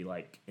win, they'd be,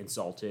 like,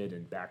 insulted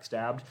and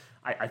backstabbed,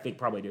 I think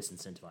probably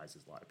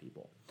disincentivizes a lot of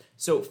people.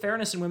 So,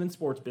 fairness in women's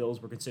sports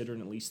bills were considered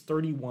in at least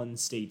 31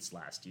 states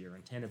last year,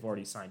 and 10 have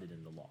already signed it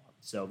into law.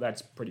 So,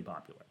 that's pretty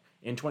popular.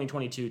 In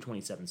 2022,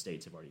 27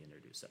 states have already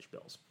introduced such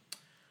bills.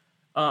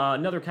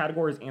 Another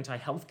category is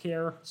anti-health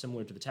care.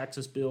 Similar to the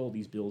Texas bill,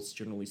 these bills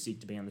generally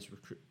seek to ban the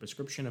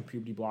prescription of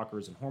puberty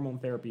blockers and hormone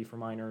therapy for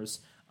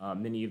minors.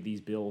 Many of these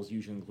bills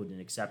usually include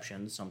an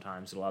exception,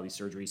 sometimes, that allow these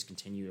surgeries to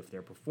continue if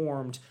they're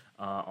performed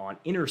on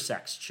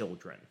intersex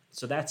children.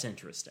 So that's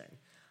interesting.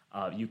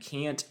 You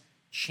can't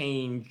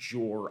change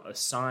your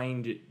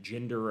assigned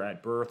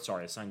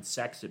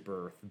sex at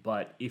birth,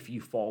 but if you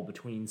fall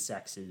between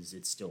sexes,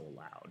 it's still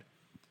allowed.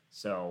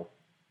 So,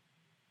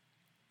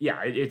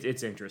 yeah,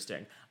 it's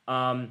interesting.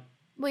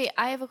 Wait,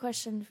 I have a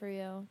question for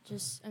you.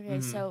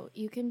 So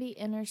you can be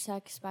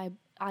intersex by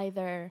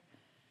either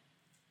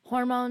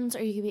hormones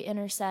or you can be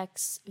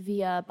intersex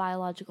via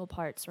biological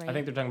parts, right? I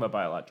think they're talking about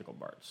biological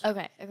parts.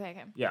 Okay.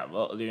 Yeah,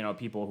 well,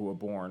 people who are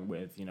born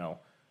with,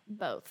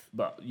 both.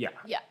 But yeah.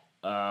 Yeah.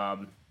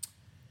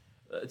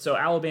 So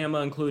Alabama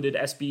included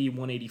SB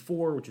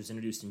 184, which was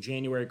introduced in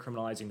January,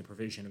 criminalizing the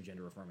provision of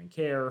gender-affirming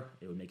care.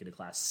 It would make it a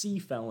Class C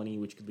felony,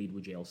 which could lead to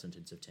a jail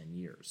sentence of 10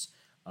 years.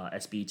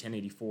 SB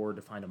 1084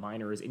 defined a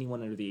minor as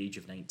anyone under the age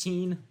of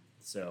 19,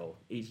 so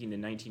 18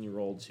 and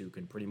 19-year-olds who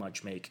can pretty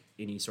much make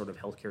any sort of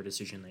healthcare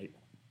decision they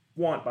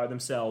want by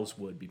themselves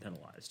would be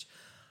penalized.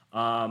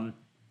 And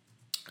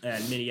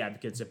many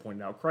advocates have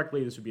pointed out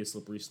correctly this would be a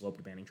slippery slope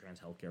to banning trans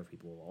healthcare for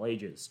people of all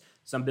ages.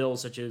 Some bills,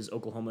 such as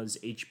Oklahoma's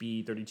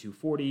HB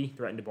 3240,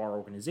 threaten to bar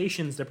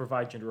organizations that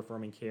provide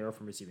gender-affirming care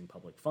from receiving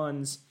public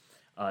funds.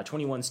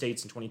 21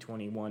 states in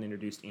 2021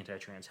 introduced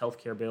anti-trans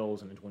healthcare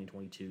bills, and in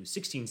 2022,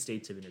 16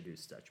 states have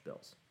introduced such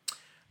bills.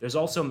 There's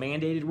also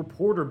mandated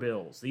reporter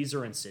bills. These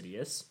are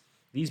insidious.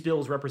 These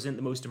bills represent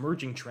the most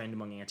emerging trend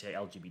among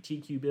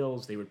anti-LGBTQ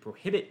bills. They would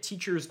prohibit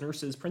teachers,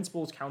 nurses,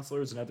 principals,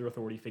 counselors, and other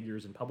authority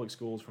figures in public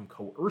schools from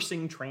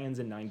coercing trans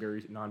and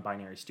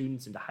non-binary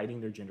students into hiding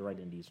their gender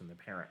identities from their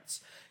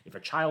parents. If a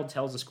child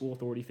tells a school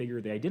authority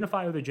figure they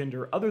identify with a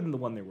gender other than the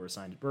one they were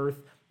assigned at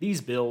birth, these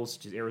bills,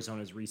 such as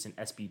Arizona's recent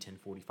SB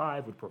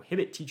 1045, would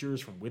prohibit teachers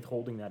from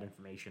withholding that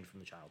information from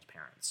the child's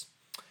parents.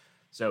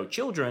 So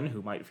children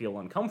who might feel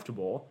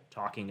uncomfortable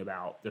talking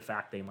about the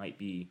fact they might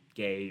be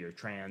gay or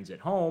trans at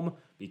home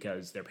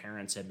because their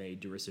parents have made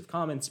derisive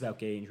comments about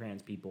gay and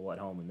trans people at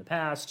home in the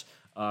past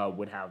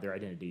would have their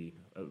identity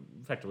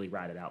effectively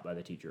ratted out by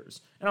the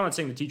teachers. And I'm not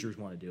saying the teachers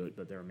want to do it,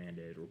 but they're a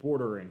mandated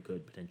reporter and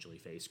could potentially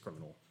face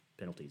criminal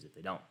penalties if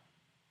they don't.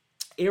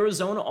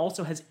 Arizona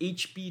also has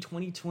HB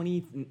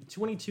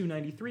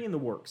 2293 in the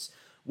works,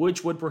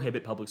 which would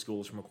prohibit public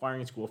schools from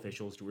requiring school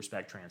officials to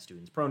respect trans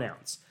students'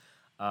 pronouns.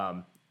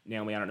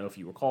 Naomi, I don't know if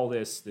you recall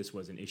this. This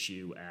was an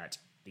issue at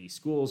the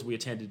schools we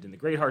attended in the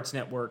Great Hearts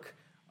Network,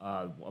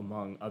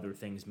 among other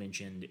things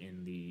mentioned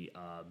in the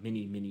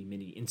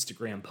many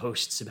Instagram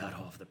posts about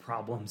all of the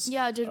problems.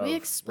 Yeah, did we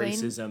explain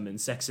racism and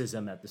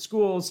sexism at the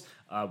schools?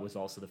 Was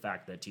also the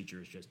fact that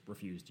teachers just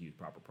refused to use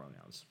proper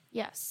pronouns.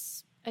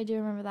 Yes, I do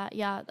remember that.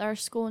 Yeah, our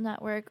school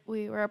network,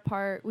 we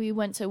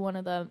went to one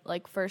of the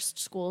first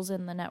schools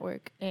in the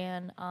network,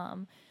 and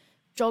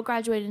Joel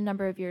graduated a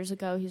number of years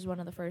ago. He's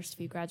one of the first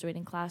few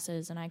graduating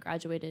classes, and I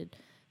graduated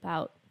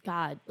about,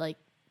 6-7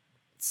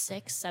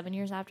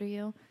 years after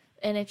you.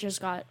 And it just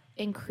got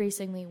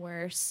increasingly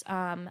worse.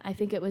 I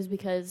think it was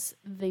because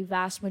the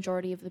vast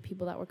majority of the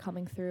people that were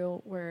coming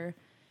through were...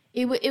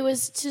 It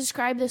was, to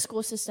describe the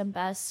school system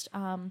best,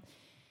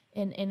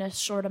 in a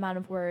short amount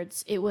of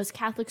words, it was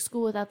Catholic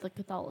school without the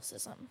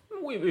Catholicism.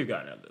 We've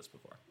gotten into this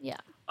before. Yeah.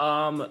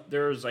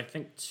 There's, I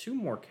think, 2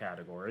 more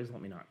categories.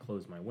 Let me not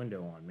close my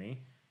window on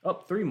me. Oh,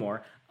 three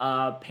more.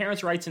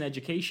 Parents' rights in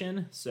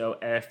education. So,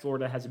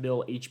 Florida has a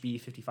bill,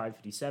 HB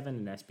 5557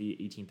 and SB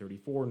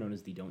 1834, known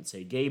as the Don't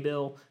Say Gay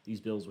bill.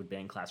 These bills would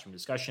ban classroom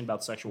discussion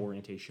about sexual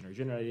orientation or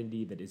gender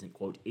identity that isn't,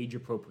 quote, age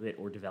appropriate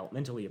or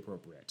developmentally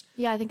appropriate.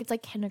 Yeah, I think it's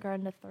like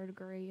kindergarten to third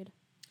grade.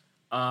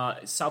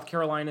 South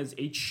Carolina's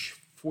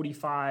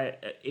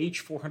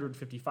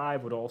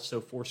H455 would also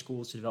force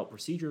schools to develop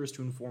procedures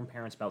to inform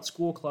parents about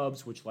school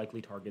clubs, which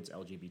likely targets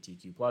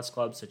LGBTQ plus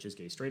clubs such as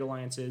gay-straight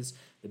alliances.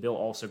 The bill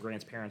also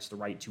grants parents the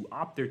right to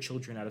opt their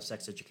children out of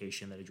sex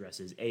education that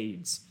addresses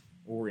AIDS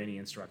or any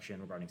instruction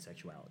regarding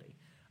sexuality.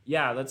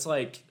 Yeah, that's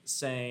like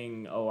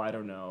saying, oh, I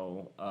don't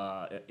know,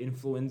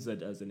 influenza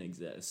doesn't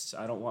exist.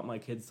 I don't want my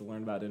kids to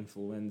learn about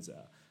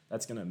influenza.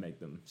 That's going to make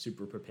them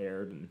super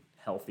prepared and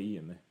healthy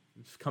in the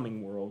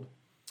coming world.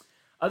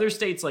 Other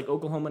states like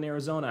Oklahoma and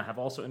Arizona have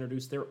also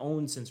introduced their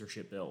own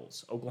censorship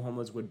bills.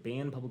 Oklahoma's would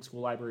ban public school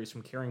libraries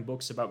from carrying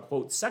books about,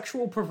 quote,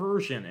 sexual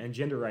perversion and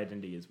gender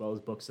identity, as well as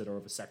books that are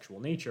of a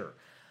sexual nature.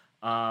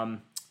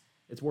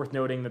 It's worth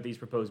noting that these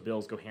proposed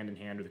bills go hand in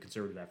hand with a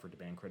conservative effort to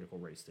ban critical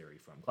race theory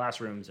from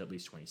classrooms. At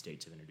least 20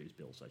 states have introduced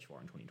bills such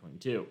far in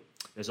 2022.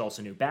 There's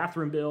also new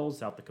bathroom bills.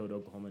 South Dakota,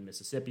 Oklahoma, and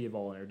Mississippi have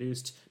all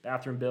introduced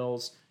bathroom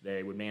bills.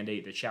 They would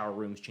mandate that shower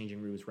rooms,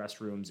 changing rooms,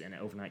 restrooms, and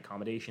overnight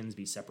accommodations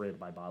be separated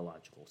by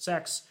biological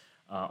sex.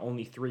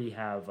 Only 3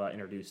 have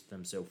introduced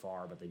them so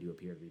far, but they do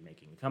appear to be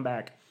making a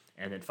comeback.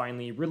 And then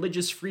finally,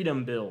 religious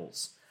freedom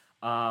bills.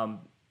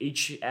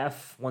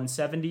 HF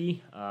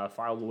 170,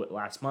 filed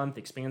last month,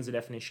 expands the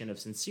definition of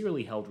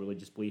sincerely held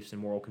religious beliefs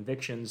and moral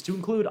convictions to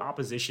include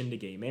opposition to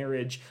gay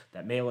marriage,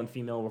 that male and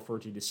female refer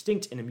to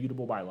distinct and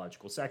immutable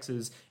biological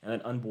sexes, and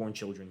that unborn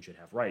children should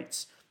have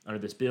rights. Under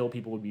this bill,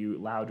 people would be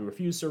allowed to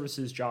refuse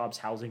services, jobs,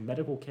 housing,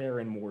 medical care,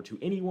 and more to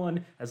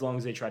anyone as long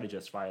as they try to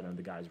justify it under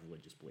the guise of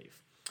religious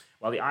belief.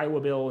 While the Iowa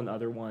bill and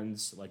other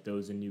ones, like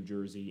those in New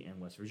Jersey and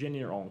West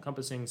Virginia, are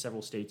all-encompassing,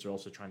 several states are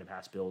also trying to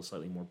pass bills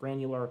slightly more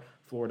granular.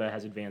 Florida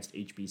has advanced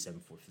HB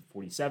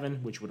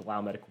 747, which would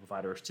allow medical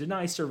providers to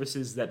deny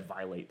services that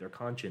violate their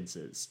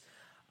consciences.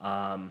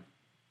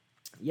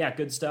 Yeah,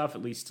 good stuff.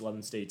 At least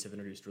 11 states have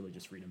introduced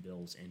religious freedom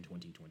bills in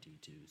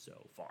 2022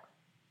 so far.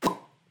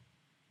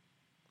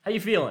 How you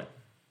feeling?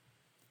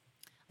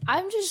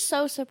 I'm just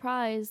so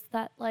surprised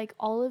that, like,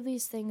 all of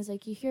these things,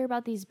 like, you hear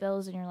about these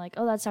bills and you're like,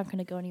 oh, that's not going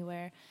to go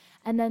anywhere.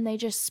 And then they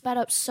just sped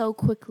up so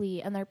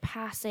quickly and they're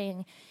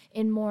passing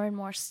in more and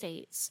more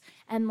states.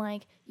 And,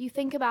 like, you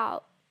think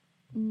about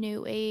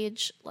new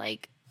age,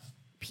 like,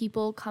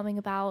 people coming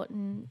about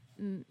and,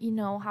 you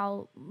know,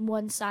 how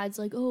one side's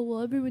like, oh,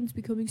 well, everyone's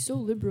becoming so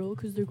liberal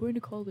because they're going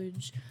to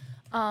college.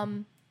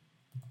 And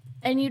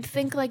you'd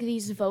think, like,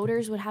 these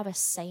voters would have a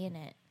say in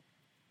it.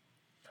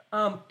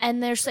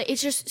 And there's like,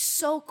 it's just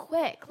so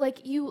quick.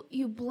 Like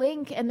you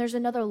blink and there's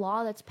another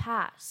law that's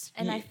passed.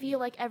 And I feel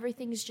like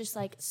everything's just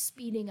like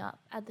speeding up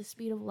at the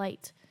speed of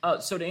light.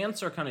 So to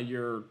answer kind of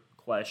your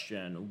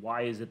question,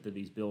 why is it that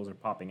these bills are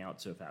popping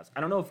out so fast? I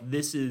don't know if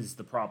this is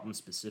the problem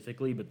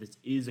specifically, but this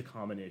is a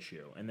common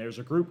issue. And there's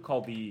a group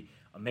called the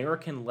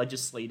American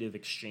Legislative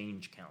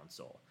Exchange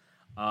Council.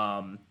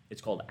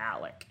 It's called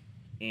ALEC.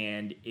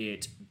 And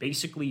it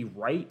basically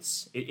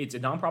writes, it's a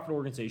nonprofit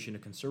organization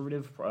of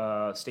conservative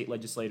state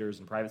legislators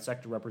and private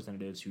sector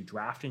representatives who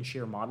draft and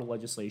share model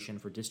legislation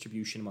for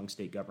distribution among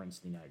state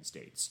governments in the United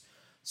States.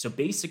 So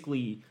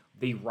basically,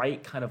 they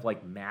write kind of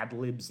like Mad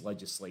Libs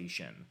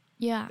legislation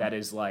that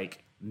is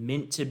like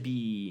meant to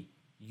be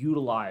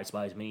utilized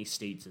by as many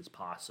states as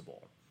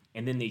possible.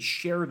 And then they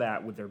share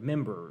that with their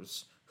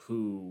members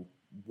who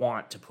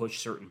want to push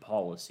certain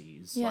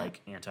policies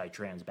like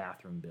anti-trans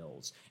bathroom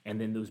bills,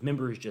 and then those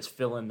members just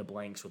fill in the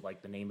blanks with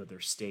like the name of their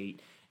state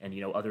and,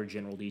 you know, other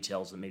general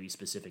details that may be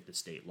specific to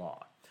state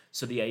law.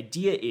 So the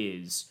idea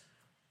is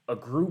a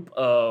group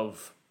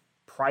of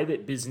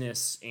private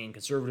business and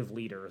conservative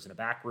leaders in a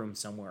back room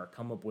somewhere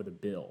come up with a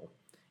bill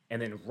and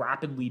then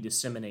rapidly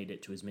disseminate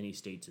it to as many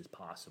states as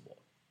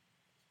possible.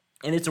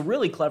 And it's a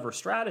really clever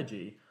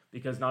strategy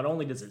because not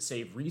only does it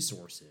save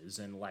resources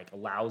and like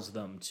allows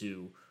them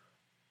to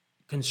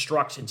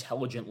construct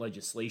intelligent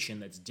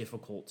legislation that's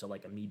difficult to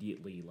like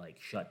immediately like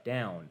shut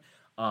down.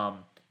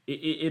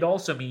 It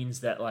also means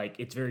that like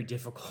it's very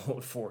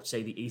difficult for,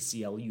 say, the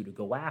ACLU to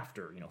go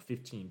after,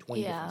 15,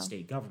 20 different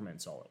state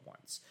governments all at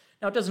once.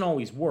 Now, it doesn't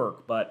always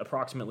work, but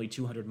approximately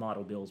 200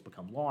 model bills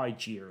become law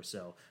each year,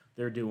 so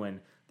they're doing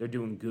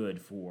good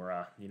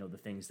for the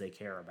things they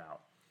care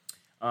about.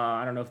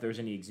 I don't know if there's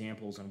any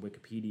examples on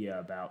Wikipedia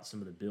about some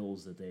of the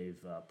bills that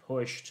they've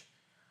pushed.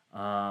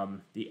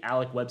 The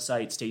ALEC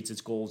website states its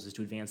goals is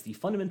to advance the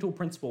fundamental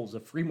principles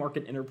of free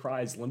market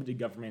enterprise, limited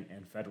government,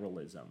 and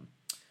federalism.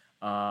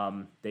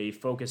 They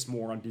focused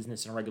more on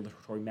business and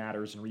regulatory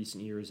matters in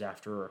recent years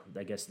after,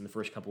 I guess, in the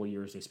first couple of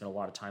years, they spent a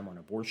lot of time on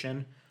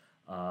abortion.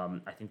 I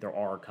think there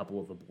are a couple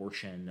of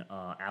abortion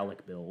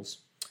ALEC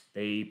bills.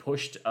 They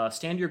pushed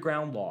stand your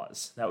ground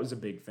laws. That was a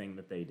big thing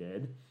that they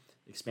did.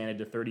 Expanded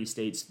to 30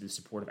 states through the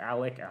support of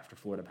ALEC after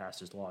Florida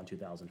passed its law in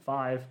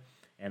 2005.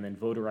 And then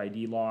voter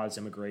ID laws,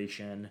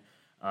 immigration,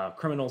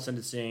 criminal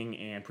sentencing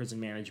and prison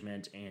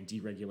management and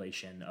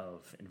deregulation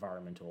of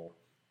environmental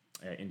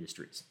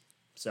industries.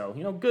 So,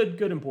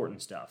 good,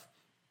 important stuff.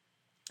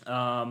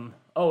 In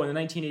the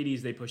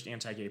 1980s, they pushed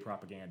anti-gay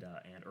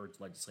propaganda and urged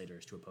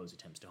legislators to oppose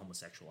attempts to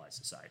homosexualize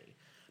society.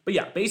 But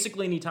yeah,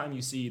 basically anytime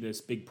you see this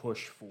big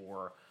push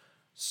for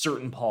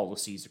certain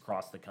policies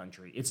across the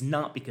country, it's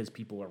not because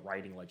people are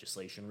writing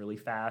legislation really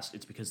fast.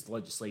 It's because the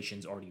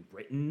legislation's already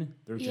written.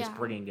 They're just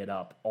bringing it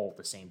up all at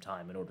the same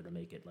time in order to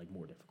make it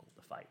more difficult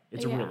to fight.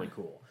 It's a really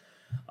cool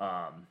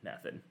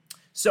method.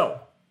 So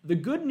the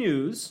good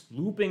news,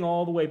 looping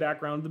all the way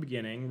back around to the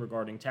beginning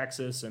regarding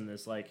Texas and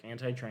this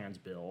anti-trans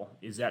bill,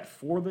 is that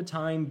for the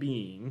time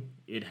being,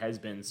 it has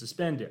been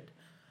suspended.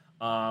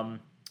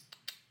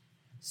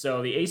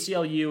 So the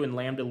ACLU and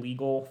Lambda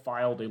Legal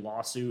filed a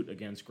lawsuit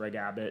against Greg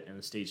Abbott and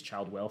the state's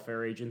child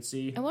welfare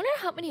agency. I wonder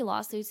how many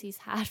lawsuits he's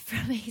had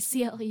from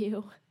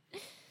ACLU.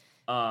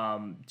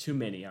 Too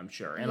many, I'm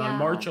sure. And on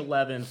March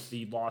 11th,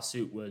 the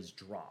lawsuit was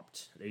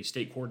dropped. A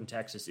state court in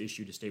Texas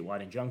issued a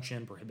statewide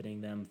injunction prohibiting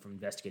them from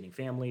investigating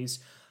families.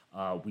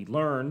 We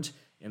learned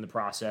in the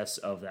process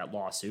of that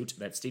lawsuit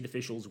that state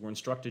officials were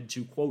instructed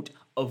to, quote,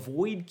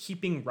 avoid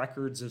keeping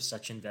records of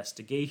such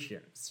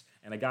investigations.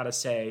 And I gotta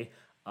say,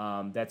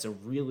 that's a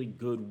really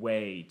good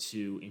way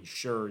to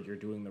ensure you're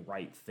doing the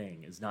right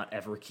thing, is not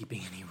ever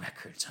keeping any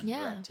records on your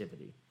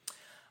activity.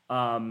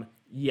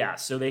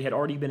 So they had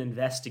already been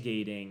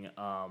investigating,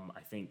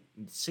 I think,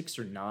 6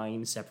 or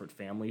 9 separate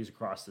families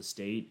across the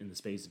state in the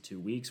space of 2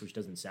 weeks, which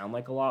doesn't sound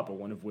like a lot, but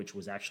one of which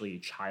was actually a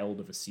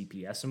child of a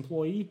CPS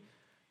employee.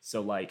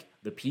 So,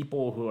 the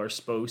people who are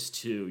supposed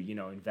to,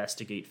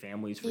 investigate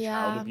families for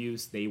child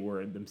abuse, they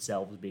were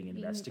themselves being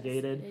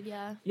investigated.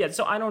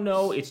 So I don't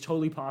know. It's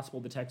totally possible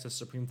the Texas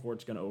Supreme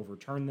Court's going to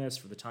overturn this.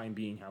 For the time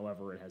being,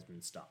 however, it has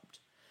been stopped.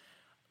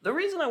 The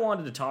reason I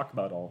wanted to talk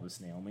about all this,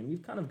 Naomi,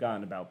 we've kind of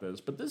gotten about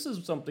this, but this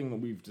is something that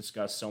we've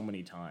discussed so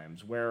many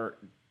times, where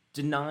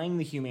denying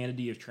the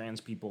humanity of trans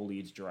people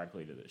leads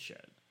directly to this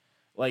shit.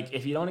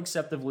 If you don't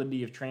accept the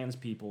validity of trans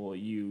people,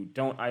 you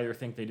don't either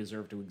think they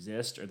deserve to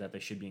exist or that they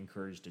should be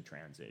encouraged to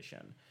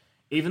transition.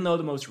 Even though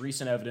the most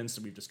recent evidence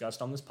that we've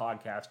discussed on this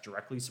podcast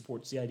directly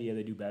supports the idea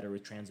they do better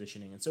with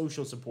transitioning and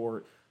social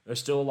support, there's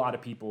still a lot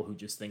of people who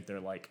just think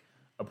they're,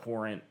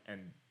 abhorrent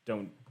and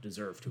don't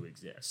deserve to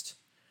exist.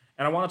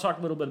 And I want to talk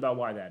a little bit about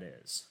why that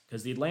is.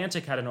 Because The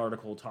Atlantic had an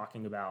article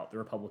talking about the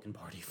Republican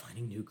Party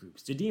finding new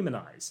groups to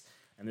demonize.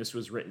 And this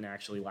was written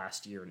actually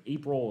last year in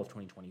April of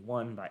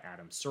 2021 by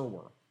Adam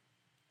Serwer.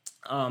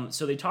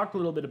 So they talked a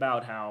little bit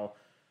about how,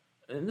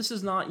 and this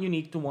is not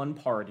unique to one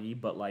party,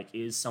 but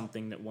is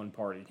something that one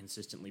party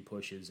consistently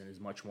pushes and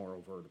is much more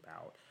overt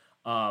about.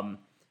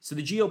 So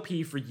the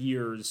GOP for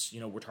years,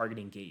 were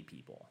targeting gay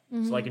people.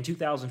 Mm-hmm. So in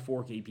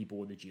 2004, gay people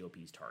were the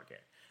GOP's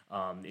target.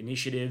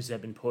 Initiatives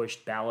have been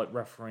pushed, ballot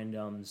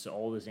referendums,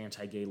 all this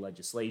anti-gay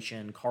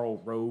legislation. Karl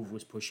Rove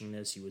was pushing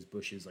this. He was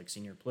Bush's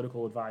senior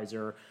political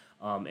advisor,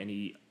 and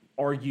he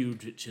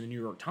argued to the New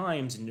York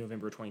Times in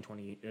November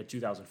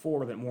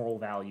 2004 that moral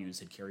values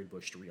had carried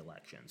Bush to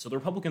re-election. So the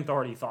Republican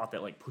Party thought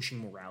that pushing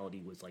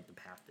morality was the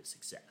path to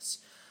success.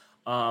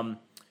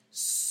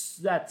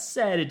 That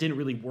said, it didn't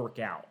really work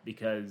out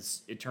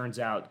because it turns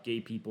out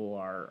gay people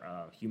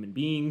are human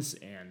beings,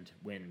 and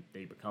when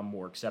they become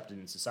more accepted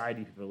in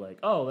society, people are like,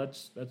 oh,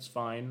 that's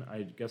fine.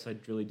 I guess I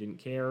really didn't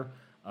care.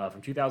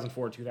 From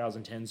 2004 to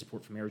 2010,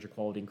 support for marriage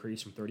equality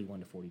increased from 31%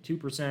 to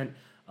 42%.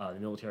 The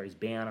military's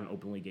ban on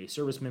openly gay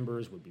service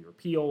members would be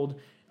repealed,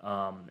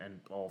 and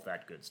all of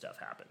that good stuff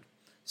happened.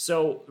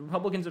 So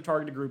Republicans have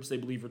targeted groups they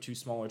believe are too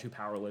small or too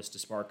powerless to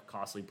spark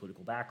costly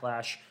political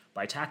backlash.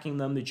 By attacking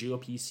them, the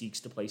GOP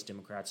seeks to place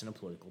Democrats in a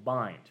political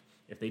bind.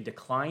 If they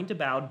decline to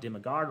bow to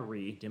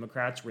demagoguery,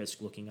 Democrats risk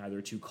looking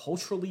either too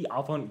culturally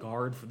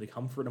avant-garde for the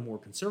comfort of more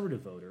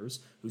conservative voters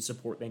whose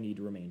support they need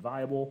to remain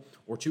viable,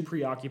 or too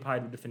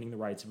preoccupied with defending the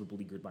rights of a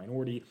beleaguered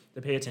minority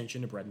to pay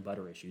attention to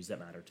bread-and-butter issues that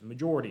matter to the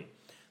majority.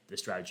 This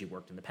strategy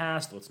worked in the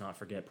past. Let's not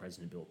forget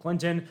President Bill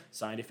Clinton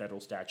signed a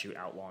federal statute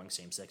outlawing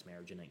same-sex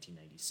marriage in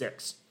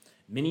 1996.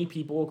 Many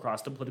people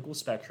across the political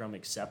spectrum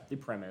accept the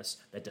premise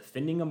that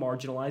defending a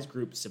marginalized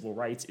group's civil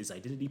rights is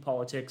identity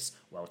politics,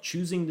 while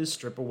choosing to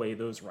strip away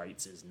those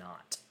rights is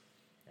not.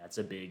 That's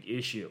a big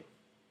issue.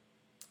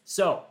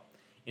 So,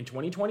 in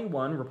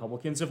 2021,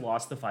 Republicans have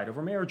lost the fight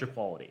over marriage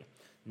equality.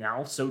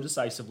 Now, so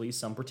decisively,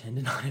 some pretend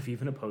to not have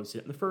even opposed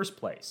it in the first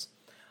place.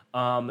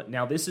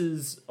 Now, this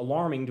is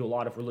alarming to a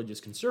lot of religious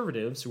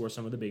conservatives who are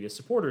some of the biggest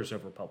supporters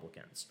of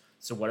Republicans.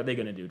 So what are they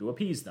going to do to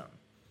appease them?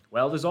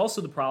 Well, there's also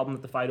the problem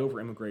that the fight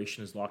over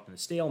immigration is locked in a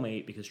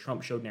stalemate because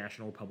Trump showed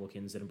national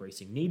Republicans that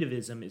embracing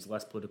nativism is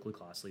less politically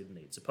costly than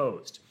they'd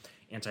supposed.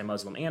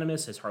 Anti-Muslim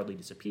animus has hardly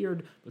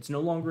disappeared, but it's no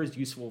longer as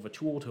useful of a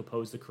tool to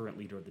oppose the current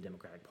leader of the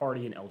Democratic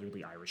Party, an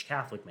elderly Irish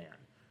Catholic man,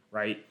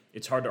 right?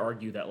 It's hard to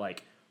argue that,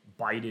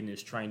 Biden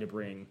is trying to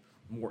bring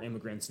more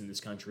immigrants in this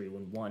country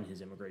when, one,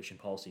 his immigration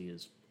policy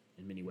is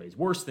in many ways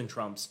worse than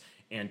Trump's,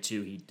 and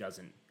two, he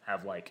doesn't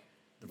have,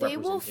 the they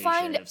will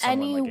find of someone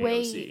any like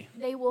way. AOC.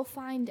 They will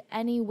find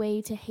any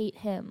way to hate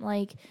him.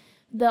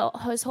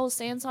 his whole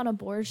stance on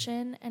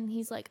abortion, and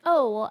he's like,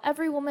 oh, well,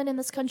 every woman in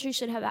this country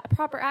should have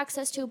proper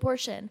access to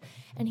abortion.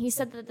 And he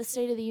said that at the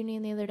State of the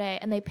Union the other day,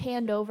 and they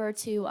panned over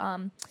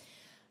to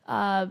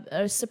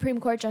Supreme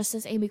Court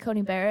Justice Amy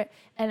Coney Barrett,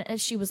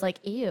 and she was like,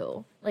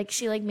 ew. Like,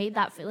 she, like, made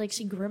that, like,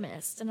 she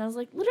grimaced. And I was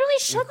like, literally,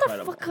 shut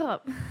Incredible. the fuck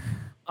up.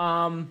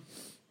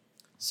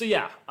 So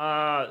yeah,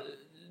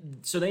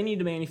 so they need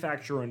to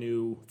manufacture a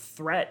new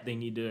threat. They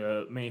need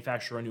to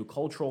manufacture a new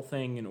cultural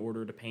thing in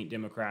order to paint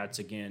Democrats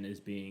again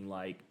as being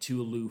like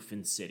too aloof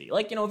and city.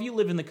 Like, you know, if you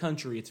live in the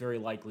country, it's very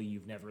likely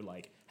you've never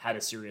like had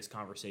a serious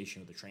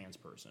conversation with a trans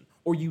person,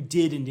 or you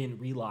did and didn't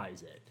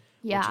realize it.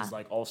 Yeah. Which is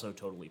like also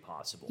totally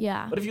possible.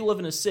 Yeah. But if you live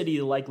in a city,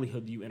 the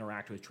likelihood you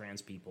interact with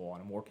trans people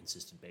on a more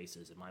consistent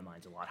basis, in my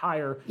mind, is a lot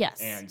higher.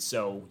 Yes. And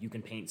so you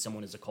can paint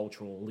someone as a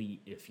cultural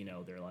elite if, you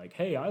know, they're like,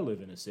 hey, I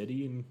live in a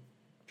city and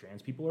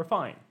trans people are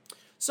fine.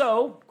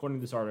 So, according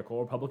to this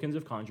article, Republicans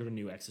have conjured a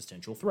new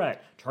existential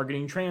threat,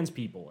 targeting trans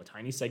people, a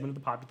tiny segment of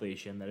the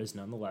population that is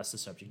nonetheless the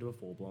subject of a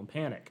full-blown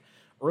panic.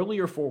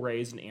 Earlier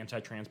forays in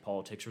anti-trans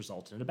politics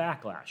resulted in a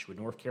backlash, with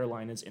North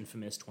Carolina's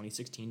infamous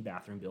 2016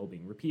 bathroom bill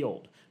being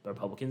repealed. But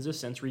Republicans have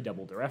since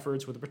redoubled their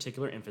efforts with a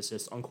particular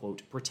emphasis on,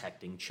 quote,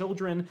 protecting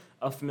children,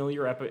 a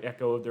familiar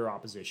echo of their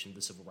opposition to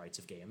the civil rights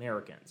of gay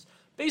Americans.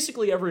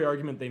 Basically, every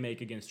argument they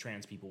make against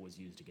trans people was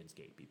used against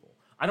gay people.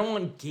 I don't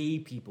want gay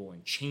people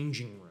in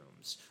changing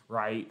rooms,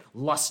 right,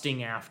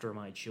 lusting after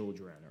my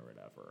children or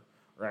whatever,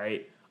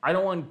 right? I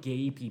don't want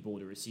gay people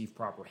to receive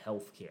proper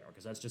health care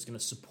because that's just going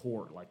to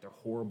support like their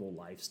horrible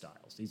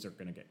lifestyles. These are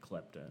going to get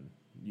clipped and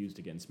used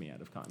against me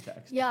out of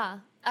context. Yeah.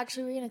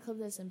 Actually, we're going to clip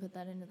this and put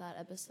that into that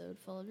episode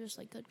full of just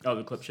like good clips. Oh,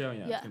 the clip show?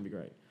 Yeah, it's going to be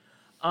great.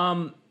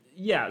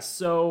 Yeah,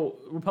 so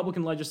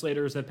Republican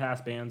legislators have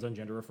passed bans on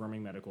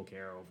gender-affirming medical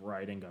care,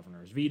 overriding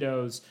governors'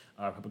 vetoes.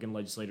 Republican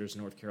legislators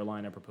in North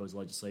Carolina proposed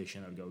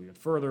legislation that would go even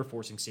further,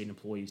 forcing state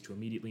employees to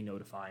immediately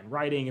notify in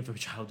writing if a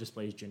child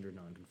displays gender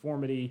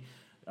nonconformity.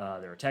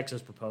 There are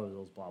Texas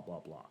proposals, blah, blah,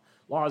 blah.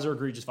 Laws are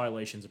egregious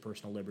violations of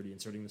personal liberty,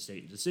 inserting the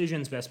state in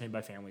decisions best made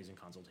by families in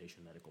consultation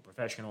with medical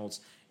professionals,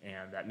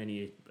 and that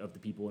many of the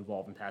people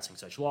involved in passing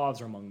such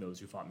laws are among those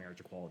who fought marriage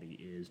equality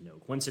is no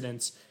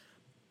coincidence.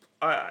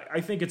 I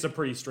think it's a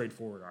pretty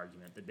straightforward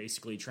argument that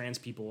basically trans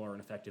people are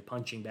an effective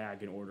punching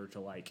bag in order to,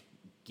 like,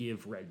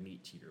 give red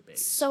meat to your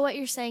base. So what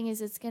you're saying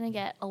is it's going to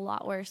get a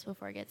lot worse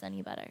before it gets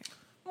any better.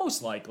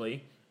 Most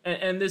likely.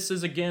 And this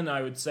is, again,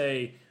 I would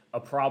say, a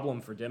problem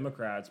for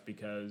Democrats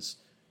because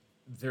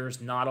there's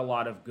not a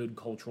lot of good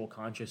cultural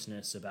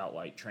consciousness about,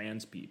 like,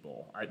 trans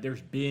people.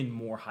 There's been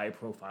more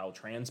high-profile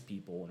trans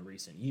people in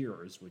recent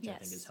years, which I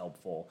think is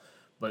helpful.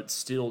 But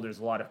still, there's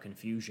a lot of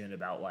confusion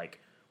about, like,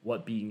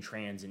 what being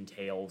trans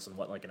entails and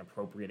what like an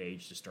appropriate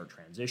age to start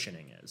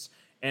transitioning is.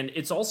 And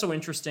it's also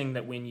interesting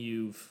that when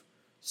you've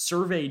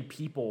surveyed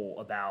people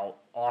about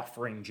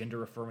offering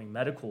gender-affirming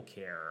medical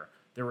care,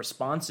 their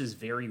responses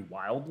vary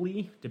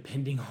wildly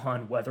depending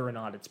on whether or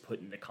not it's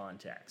put into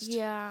context.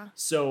 Yeah.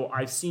 So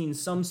I've seen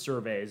some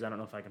surveys, I don't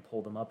know if I can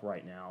pull them up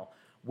right now,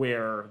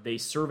 where they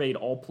surveyed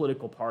all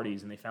political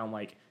parties and they found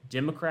like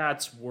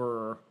Democrats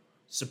were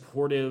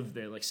supportive.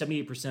 They like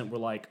 78% were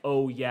like,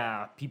 oh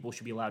yeah, people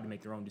should be allowed to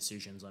make their own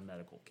decisions on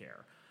medical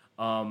care.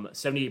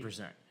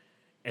 78%.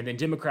 And then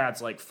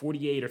Democrats, like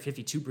 48 or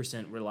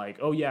 52% were like,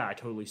 oh yeah, I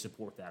totally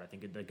support that. I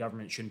think the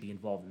government shouldn't be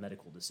involved in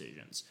medical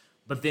decisions.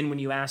 But then when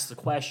you ask the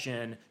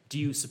question, do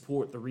you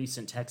support the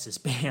recent Texas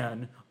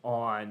ban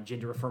on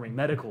gender-affirming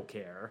medical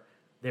care,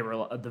 they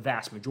were the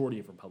vast majority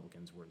of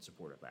Republicans were in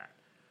support of that.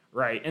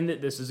 Right, and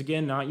this is,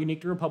 again, not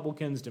unique to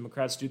Republicans.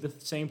 Democrats do the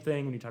same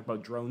thing. When you talk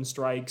about drone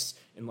strikes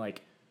in,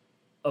 like,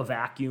 a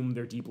vacuum,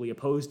 they're deeply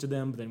opposed to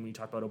them. But then when you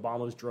talk about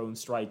Obama's drone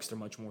strikes, they're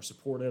much more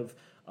supportive.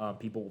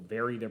 People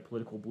vary their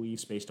political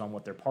beliefs based on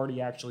what their party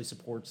actually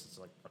supports. It's,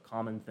 like, a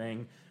common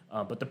thing.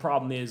 But the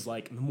problem is,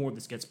 like, the more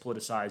this gets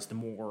politicized, the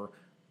more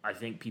I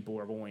think people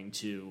are going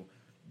to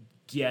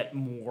get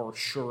more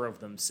sure of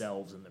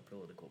themselves in their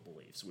political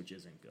beliefs, which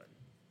isn't good.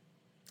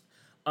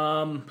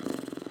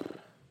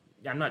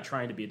 I'm not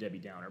trying to be a Debbie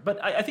Downer,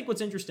 but I think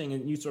what's interesting,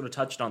 and you sort of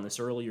touched on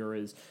this earlier,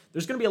 is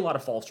there's going to be a lot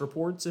of false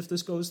reports if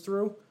this goes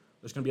through.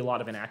 There's going to be a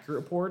lot of inaccurate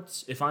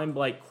reports. If I'm,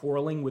 like,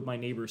 quarreling with my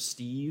neighbor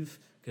Steve,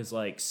 because,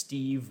 like,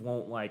 Steve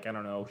won't, like, I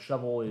don't know,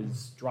 shovel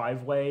his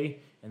driveway,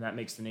 and that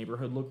makes the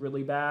neighborhood look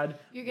really bad.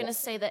 You're going to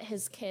say that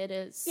his kid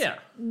is Yeah.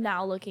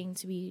 now looking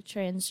to be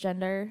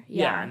transgender?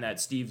 Yeah, and that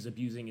Steve's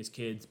abusing his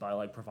kids by,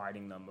 like,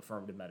 providing them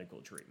affirmative medical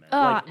treatment.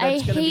 I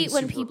that's gonna be hate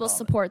when super people common.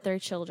 support their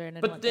children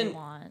and But what then, they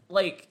want.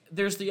 like,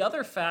 there's the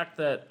other fact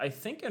that I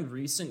think in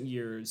recent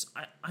years,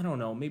 I don't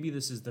know, maybe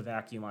this is the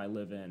vacuum I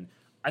live in,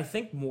 I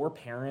think more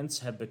parents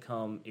have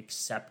become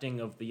accepting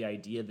of the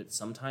idea that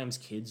sometimes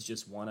kids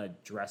just want to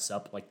dress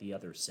up like the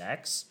other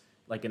sex,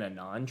 like in a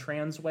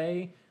non-trans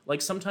way.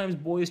 Like, sometimes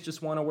boys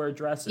just want to wear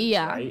dresses,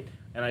 right?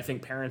 And I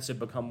think parents have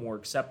become more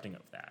accepting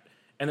of that.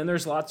 And then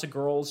there's lots of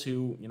girls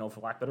who, you know,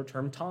 for lack of a better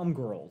term, tom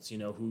girls, you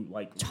know, who,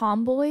 like...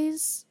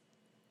 Tomboys?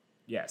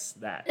 Yes,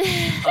 that.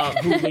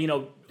 Who, you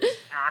know,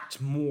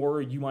 act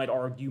more, you might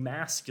argue,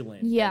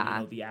 masculine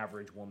than the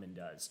average woman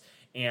does.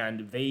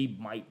 And they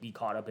might be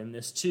caught up in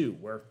this too,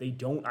 where they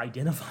don't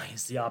identify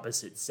as the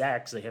opposite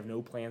sex. They have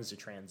no plans to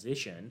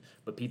transition,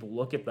 but people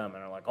look at them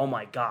and are like, oh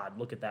my God,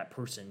 look at that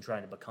person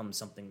trying to become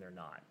something they're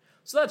not.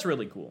 So that's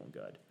really cool and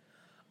good.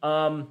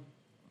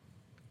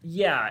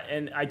 Yeah,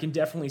 and I can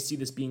definitely see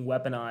this being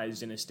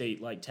weaponized in a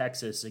state like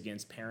Texas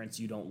against parents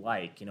you don't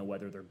like,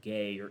 whether they're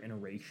gay or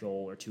interracial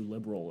or too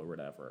liberal or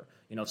whatever.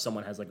 If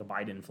someone has like a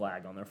Biden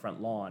flag on their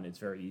front lawn, it's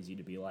very easy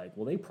to be like,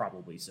 well, they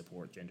probably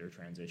support gender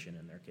transition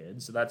in their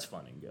kids, so that's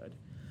fun and good.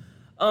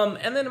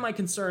 And then my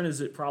concern is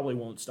it probably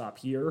won't stop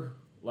here.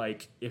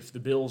 Like, if the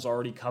bills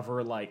already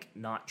cover, like,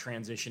 not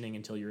transitioning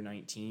until you're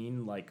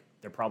 19, like,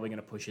 they're probably going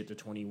to push it to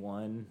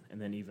 21, and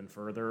then even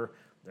further.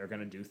 They're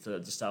going to do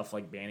stuff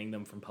like banning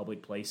them from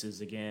public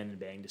places again, and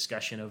banning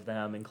discussion of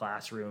them in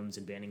classrooms,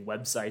 and banning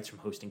websites from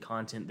hosting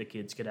content that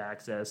kids could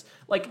access.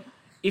 Like,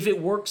 if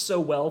it works so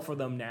well for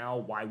them now,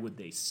 why would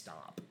they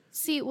stop?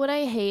 See, what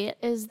I hate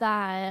is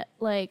that,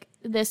 like,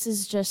 this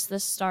is just the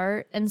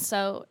start, and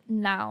so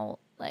now,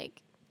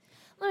 like,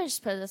 let me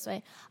just put it this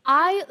way.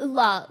 I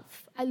love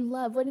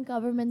when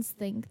governments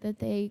think that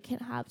they can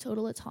have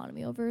total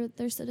autonomy over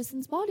their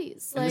citizens'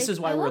 bodies. And this is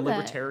why we're a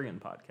libertarian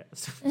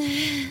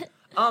podcast.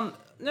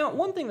 Now,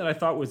 one thing that I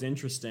thought was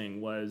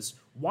interesting was,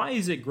 why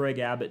is it Greg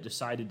Abbott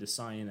decided to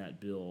sign that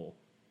bill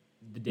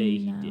the day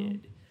he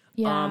did?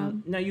 Yeah.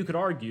 Now, you could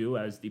argue,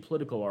 as the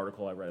Politico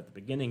article I read at the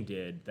beginning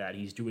did, that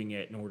he's doing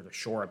it in order to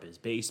shore up his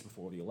base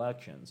before the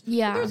elections.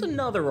 Yeah. But there's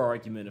another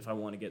argument if I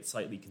want to get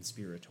slightly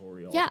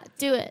conspiratorial. Yeah,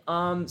 do it.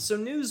 So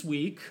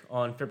Newsweek,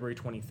 on February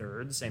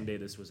 23rd, same day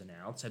this was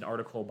announced, had an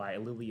article by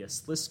Lilia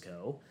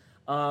Slisko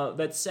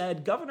that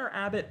said, Governor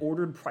Abbott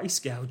ordered price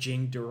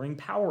gouging during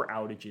power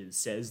outages,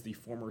 says the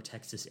former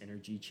Texas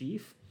energy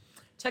chief.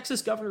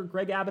 Texas Governor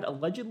Greg Abbott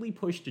allegedly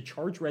pushed to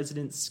charge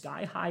residents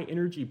sky-high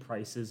energy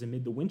prices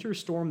amid the winter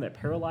storm that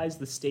paralyzed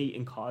the state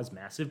and caused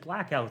massive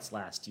blackouts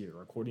last year,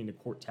 according to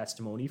court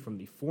testimony from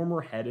the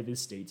former head of his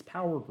state's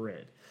power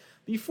grid.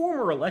 The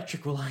former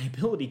Electric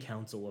Reliability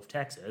Council of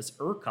Texas,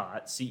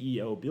 ERCOT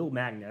CEO Bill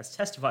Magnus,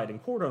 testified in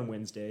court on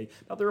Wednesday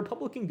about the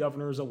Republican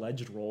governor's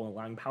alleged role in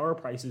allowing power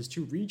prices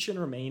to reach and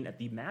remain at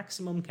the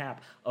maximum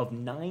cap of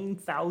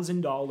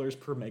 $9,000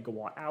 per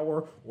megawatt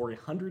hour, or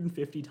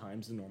 150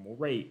 times the normal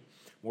rate.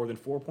 More than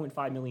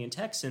 4.5 million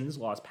Texans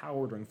lost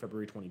power during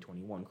February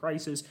 2021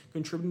 crisis,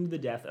 contributing to the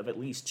death of at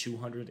least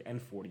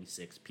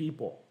 246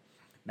 people.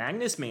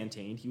 Magnus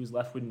maintained he was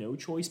left with no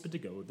choice but to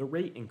go with the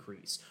rate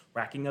increase,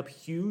 racking up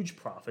huge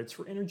profits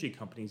for energy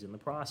companies in the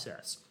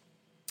process.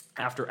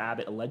 After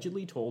Abbott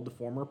allegedly told the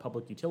former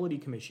Public Utility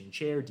Commission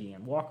chair,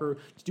 Deanne Walker,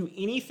 to do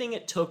anything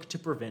it took to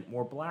prevent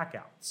more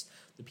blackouts.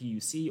 The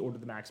PUC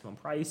ordered the maximum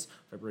price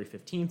February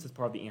 15th as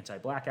part of the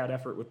anti-blackout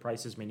effort, with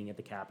prices remaining at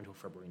the cap until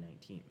February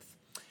 19th.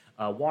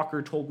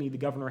 Walker told me the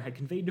governor had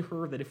conveyed to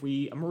her that if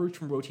we emerged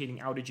from rotating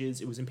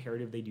outages, it was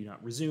imperative they do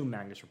not resume,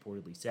 Magnus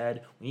reportedly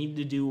said. We needed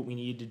to do what we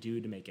needed to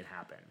do to make it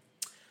happen.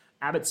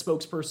 Abbott's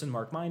spokesperson,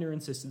 Mark Miner,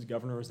 insisted the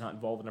governor was not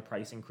involved in a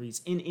price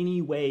increase in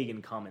any way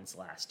in comments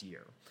last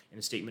year. In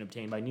a statement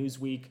obtained by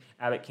Newsweek,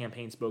 Abbott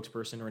campaign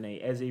spokesperson Renee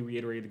Eze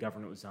reiterated the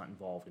governor was not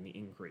involved in the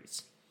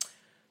increase.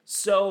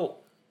 So,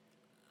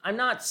 I'm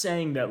not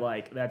saying that,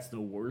 like, that's the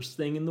worst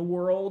thing in the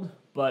world,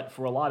 but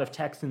for a lot of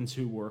Texans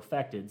who were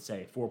affected,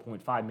 say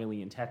 4.5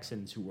 million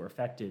Texans who were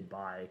affected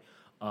by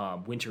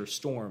winter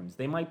storms,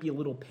 they might be a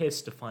little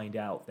pissed to find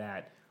out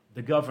that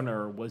the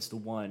governor was the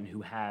one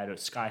who had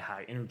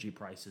sky-high energy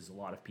prices a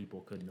lot of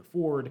people couldn't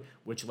afford,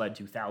 which led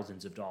to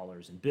thousands of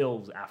dollars in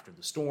bills after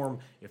the storm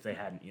if they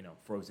hadn't,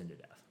 frozen to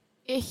death.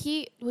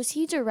 Was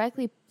he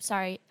directly,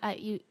 sorry,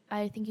 I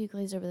think you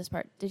glazed over this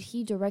part. Did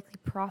he directly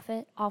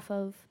profit off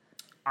of?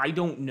 I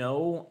don't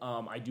know.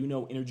 I do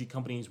know energy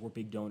companies were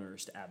big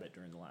donors to Abbott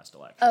during the last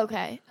election.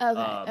 Okay.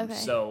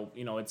 So,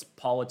 it's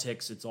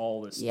politics. It's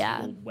all this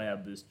tangled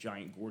web, this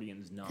giant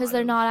Gordian's knot. Because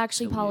they're not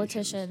actually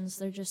politicians.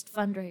 They're just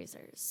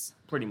fundraisers.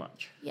 Pretty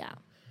much. Yeah.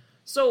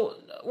 So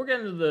we're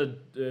getting to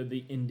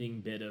the ending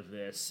bit of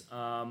this.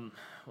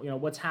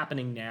 What's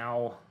happening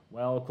now?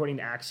 Well, according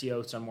to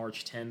Axios on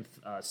March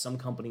 10th, some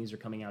companies are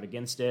coming out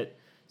against it.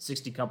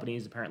 60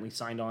 companies apparently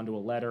signed on to a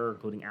letter,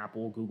 including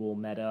Apple, Google,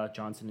 Meta,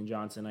 Johnson &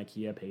 Johnson,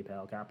 IKEA,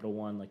 PayPal, Capital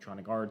One,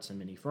 Electronic Arts, and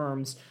many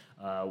firms,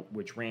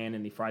 which ran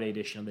in the Friday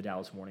edition of the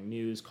Dallas Morning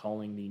News,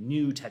 calling the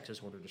new Texas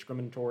order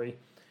discriminatory.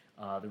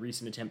 The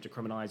recent attempt to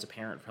criminalize a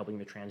parent for helping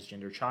their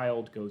transgender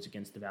child goes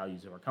against the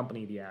values of our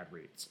company, the ad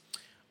reads.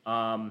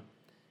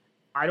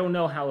 I don't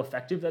know how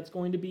effective that's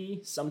going to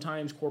be.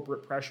 Sometimes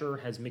corporate pressure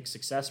has mixed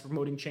success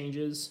promoting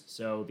changes.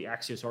 So the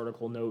Axios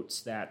article notes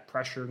that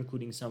pressure,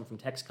 including some from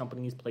tech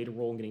companies, played a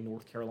role in getting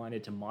North Carolina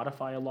to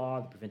modify a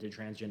law that prevented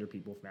transgender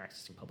people from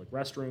accessing public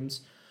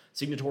restrooms.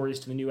 Signatories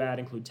to the new ad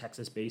include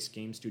Texas-based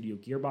game studio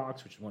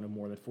Gearbox, which is one of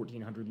more than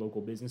 1,400 local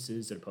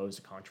businesses that opposed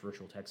a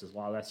controversial Texas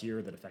law last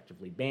year that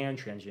effectively banned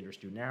transgender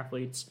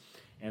student-athletes.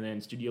 And then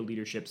studio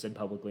leadership said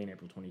publicly in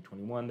April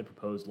 2021 the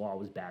proposed law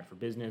was bad for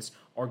business,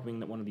 arguing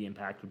that one of the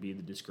impact would be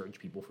to discourage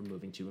people from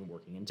moving to and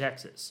working in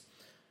Texas.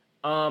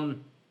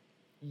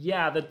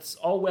 Yeah, that's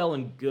all well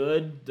and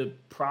good. The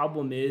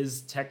problem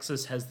is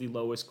Texas has the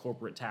lowest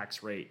corporate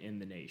tax rate in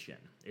the nation.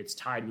 It's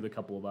tied with a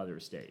couple of other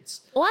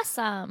states.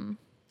 Awesome.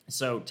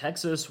 So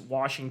Texas,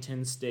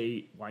 Washington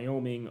State,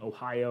 Wyoming,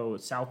 Ohio,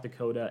 South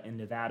Dakota, and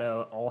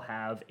Nevada all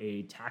have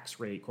a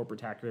corporate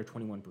tax rate of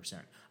 21%.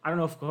 I don't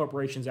know if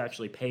corporations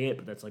actually pay it,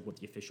 but that's like what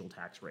the official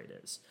tax rate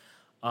is.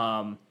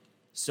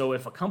 So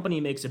if a company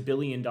makes $1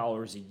 billion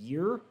a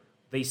year,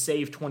 they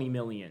save $20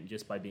 million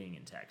just by being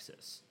in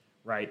Texas,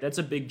 right? That's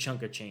a big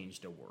chunk of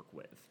change to work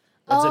with.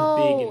 That's a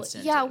big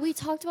incentive. Yeah, we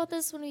talked about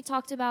this when we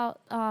talked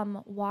about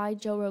why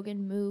Joe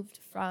Rogan moved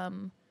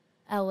from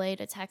LA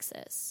to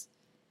Texas.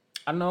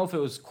 I don't know if it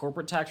was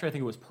corporate tax rate. I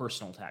think it was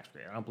personal tax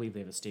rate. I don't believe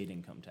they have a state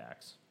income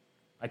tax.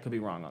 I could be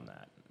wrong on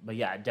that. But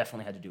yeah, it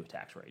definitely had to do with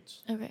tax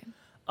rates. Okay.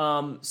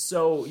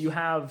 So you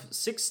have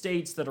 6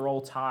 states that are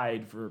all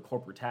tied for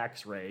corporate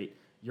tax rate.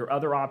 Your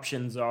other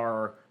options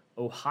are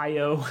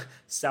Ohio,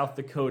 South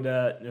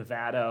Dakota,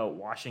 Nevada,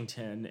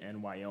 Washington,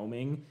 and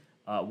Wyoming.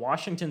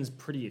 Washington's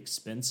pretty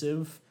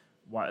expensive.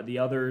 The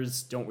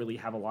others don't really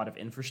have a lot of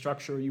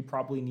infrastructure you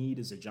probably need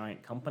as a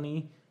giant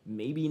company.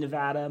 Maybe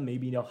Nevada,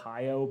 maybe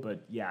Ohio,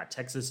 but yeah,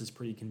 Texas is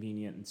pretty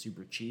convenient and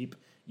super cheap.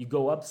 You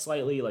go up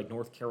slightly, like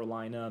North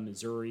Carolina,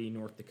 Missouri,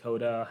 North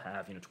Dakota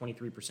have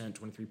 23%,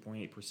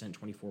 23.8%,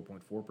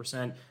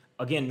 24.4%.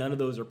 Again, none of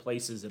those are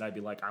places that I'd be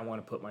like, I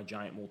want to put my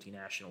giant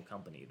multinational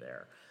company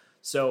there.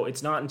 So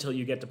it's not until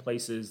you get to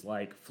places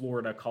like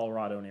Florida,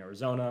 Colorado, and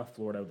Arizona,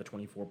 Florida with a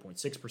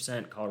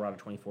 24.6%, Colorado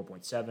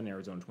 24.7%,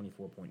 Arizona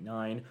 24.9%,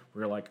 where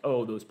you're like,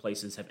 oh, those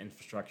places have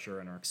infrastructure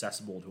and are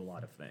accessible to a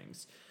lot of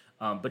things.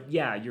 But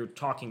yeah, you're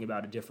talking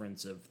about a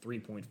difference of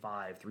 3.5,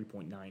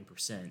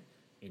 3.9%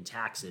 in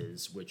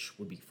taxes, which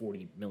would be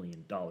 $40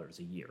 million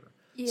a year.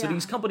 Yeah. So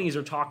these companies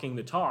are talking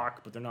the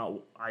talk, but they're not,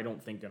 I don't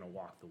think, going to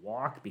walk the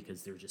walk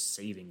because they're just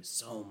saving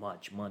so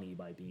much money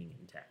by being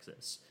in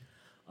Texas.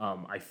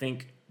 I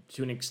think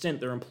to an extent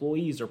their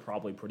employees are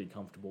probably pretty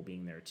comfortable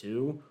being there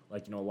too.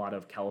 Like, a lot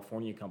of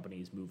California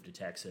companies moved to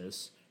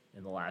Texas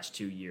in the last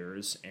 2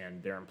 years,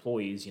 and their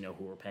employees,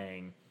 who are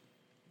paying,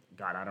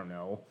 God, I don't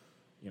know,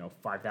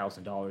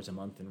 $5,000 a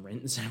month in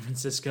rent in San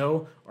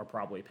Francisco are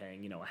probably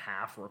paying, a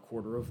half or a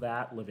quarter of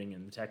that living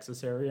in the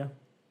Texas area.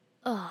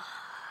 Ugh.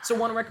 So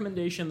one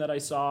recommendation that I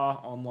saw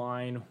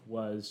online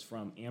was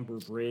from Amber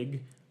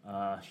Brigg.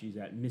 She's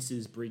at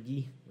Mrs.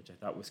 Briggy, which I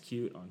thought was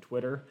cute on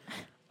Twitter.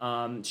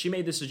 She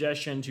made the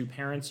suggestion to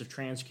parents of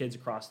trans kids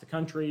across the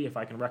country, if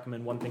I can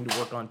recommend one thing to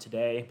work on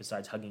today,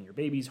 besides hugging your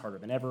babies harder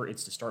than ever,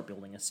 it's to start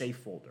building a safe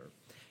folder.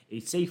 A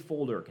safe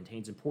folder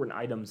contains important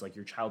items like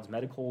your child's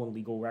medical and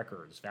legal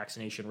records,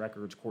 vaccination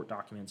records, court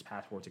documents,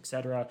 passports,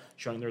 etc.,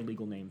 showing their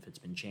legal name if it's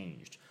been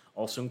changed.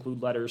 Also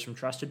include letters from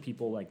trusted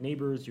people like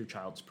neighbors, your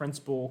child's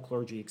principal,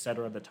 clergy,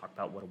 etc., that talk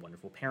about what a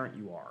wonderful parent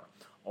you are.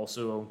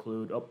 Also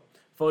include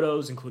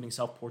photos, including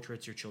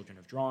self-portraits your children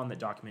have drawn that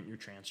document your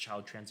trans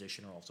child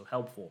transition are also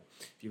helpful.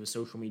 If you have a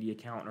social media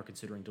account and are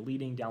considering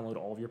deleting, download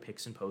all of your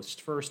pics and posts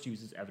first to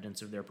use as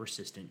evidence of their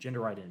persistent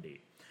gender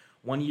identity.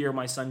 One year,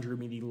 my son drew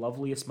me the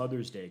loveliest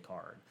Mother's Day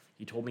card.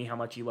 He told me how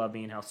much he loved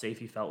me and how safe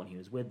he felt when he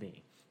was with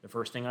me. The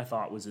first thing I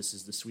thought was this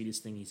is the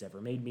sweetest thing he's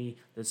ever made me.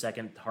 The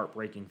second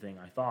heartbreaking thing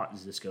I thought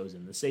is this goes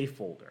in the safe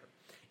folder.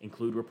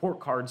 Include report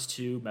cards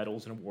too,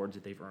 medals and awards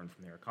that they've earned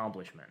from their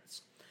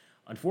accomplishments.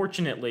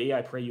 Unfortunately,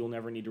 I pray you'll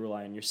never need to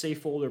rely on your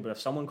safe folder, but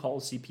if someone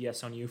calls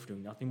CPS on you for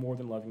doing nothing more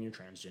than loving your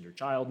transgender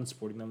child and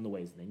supporting them in the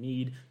ways they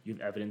need, you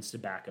have evidence to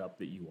back up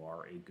that you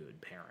are a good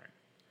parent.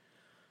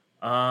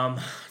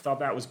 Thought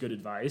that was good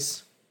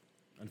advice.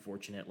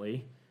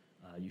 Unfortunately,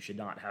 you should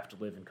not have to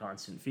live in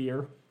constant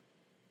fear.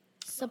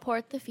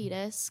 Support the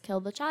fetus, kill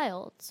the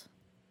child.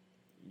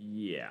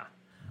 Yeah.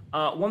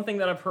 One thing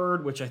that I've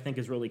heard, which I think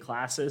is really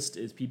classist,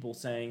 is people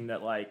saying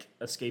that,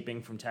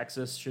 escaping from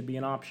Texas should be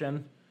an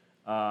option.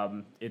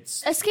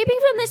 It's escaping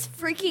from this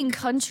freaking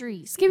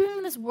country, escaping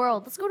from this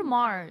world. Let's go to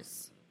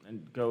Mars.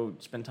 And go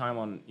spend time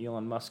on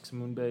Elon Musk's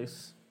moon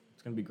base.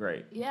 It's going to be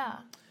great. Yeah.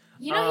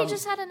 He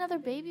just had another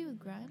baby with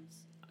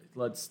Grimes.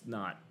 Let's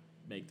not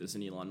make this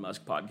an Elon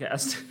Musk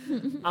podcast.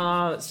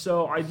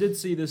 So I did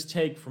see this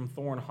take from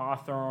Thorne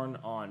Hawthorne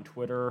on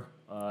Twitter.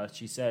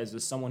 She says,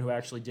 as someone who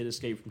actually did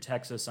escape from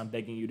Texas, I'm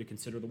begging you to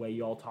consider the way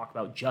you all talk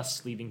about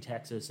just leaving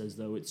Texas as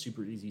though it's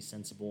super easy,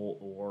 sensible,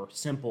 or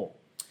simple.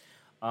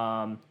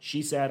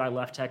 She said, I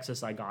left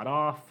Texas, I got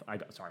out.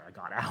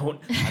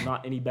 I'm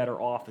not any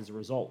better off as a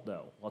result,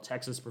 though. While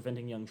Texas is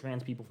preventing young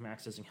trans people from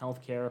accessing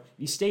health care,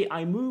 the state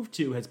I moved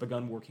to has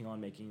begun working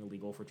on making it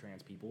illegal for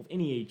trans people of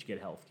any age to get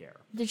health care.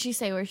 Did she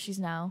say where she's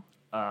now?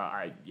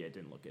 I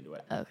didn't look into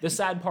it. Okay. The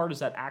sad part is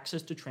that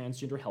access to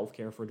transgender health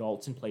care for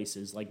adults in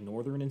places like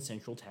northern and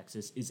central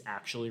Texas is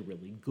actually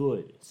really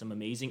good. Some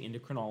amazing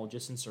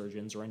endocrinologists and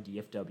surgeons are in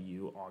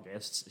DFW,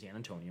 August, San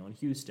Antonio, and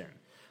Houston.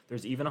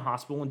 There's even a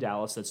hospital in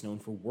Dallas that's known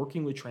for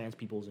working with trans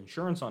people's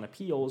insurance on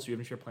appeals, so even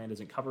if your plan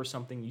doesn't cover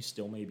something, you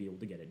still may be able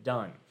to get it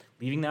done.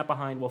 Leaving that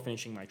behind while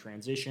finishing my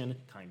transition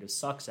kind of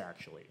sucks,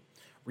 actually.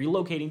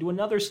 Relocating to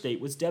another state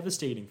was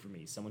devastating for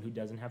me, someone who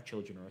doesn't have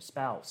children or a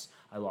spouse.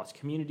 I lost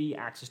community,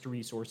 access to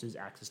resources,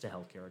 access to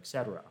healthcare,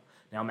 etc.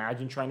 Now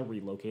imagine trying to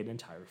relocate an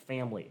entire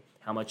family.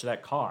 How much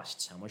that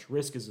costs, how much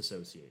risk is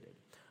associated.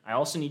 I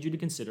also need you to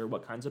consider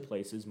what kinds of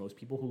places most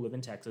people who live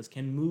in Texas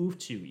can move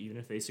to, even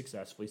if they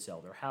successfully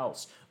sell their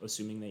house,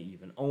 assuming they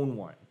even own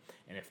one.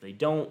 And if they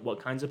don't,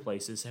 what kinds of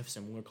places have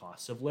similar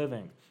costs of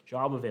living?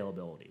 Job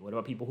availability. What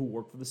about people who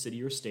work for the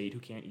city or state who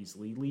can't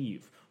easily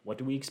leave? What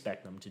do we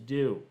expect them to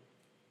do?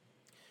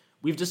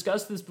 We've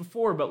discussed this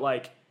before, but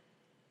like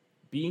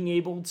being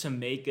able to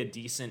make a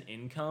decent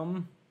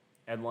income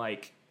and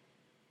like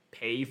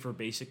pay for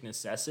basic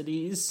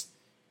necessities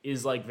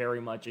is like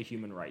very much a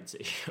human rights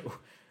issue.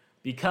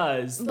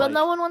 Because but like,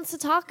 no one wants to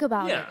talk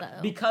about it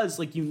though. Because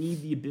like you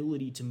need the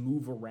ability to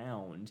move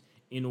around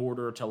in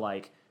order to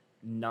like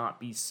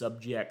not be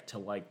subject to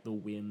like the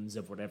whims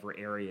of whatever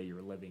area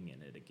you're living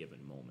in at a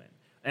given moment.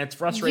 And it's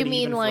frustrating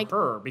even like,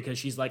 for her because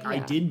she's like, yeah. I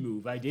did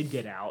move, I did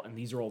get out, and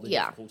these are all the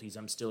difficulties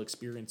I'm still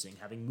experiencing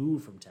having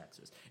moved from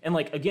Texas. And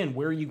like again,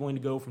 where are you going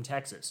to go from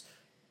Texas?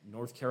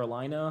 North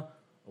Carolina,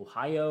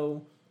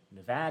 Ohio,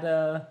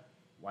 Nevada,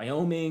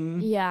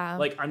 Wyoming. Yeah.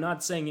 Like, I'm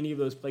not saying any of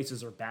those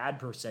places are bad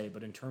per se,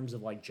 but in terms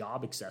of like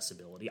job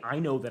accessibility, I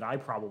know that I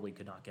probably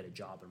could not get a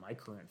job in my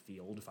current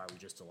field if I were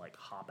just to like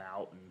hop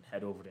out and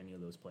head over to any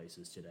of those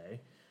places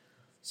today.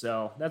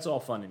 So that's all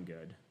fun and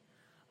good.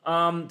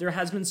 There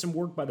has been some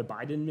work by the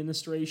Biden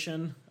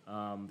administration.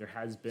 There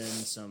has been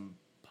some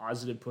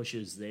positive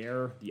pushes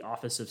there. The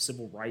Office of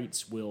Civil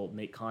Rights will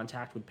make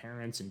contact with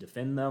parents and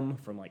defend them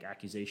from like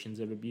accusations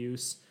of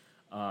abuse.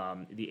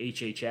 The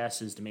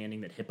HHS is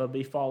demanding that HIPAA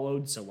be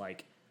followed, so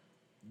like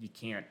you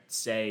can't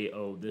say,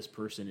 oh, this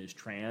person is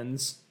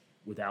trans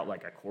without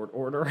like a court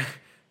order.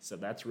 So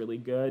that's really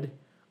good.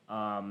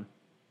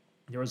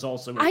 There was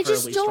also a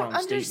fairly strong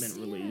statement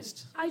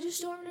released. I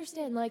just don't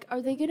understand. Like,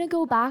 are they gonna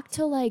go back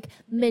to like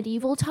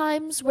medieval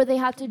times where they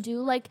have to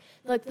do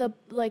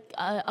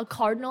a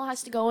cardinal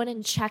has to go in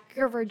and check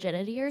your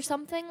virginity or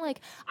something? Like,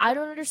 I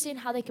don't understand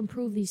how they can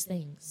prove these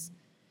things.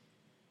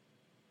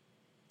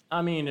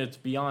 I mean, it's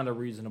beyond a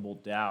reasonable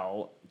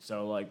doubt.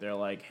 So, like, they're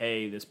like,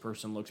 hey, this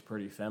person looks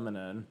pretty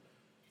feminine.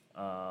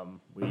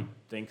 We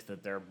think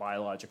that their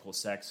biological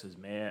sex is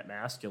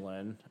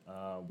masculine.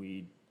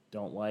 We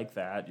don't like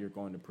that. You're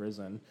going to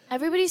prison.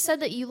 Everybody said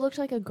that you looked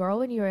like a girl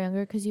when you were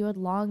younger because you had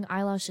long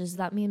eyelashes. Does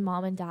that mean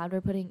mom and dad were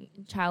putting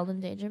child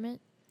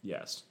endangerment?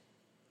 Yes.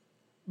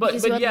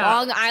 Because you had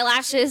long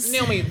eyelashes.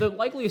 Naomi, the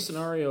likely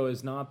scenario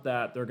is not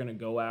that they're going to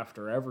go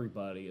after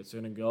everybody. It's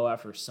going to go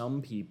after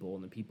some people,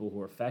 and the people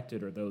who are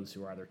affected are those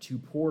who are either too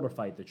poor to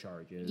fight the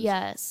charges,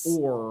 yes,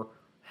 or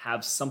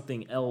have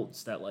something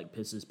else that like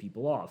pisses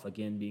people off.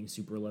 Again, being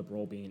super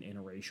liberal, being an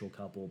interracial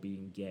couple,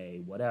 being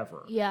gay,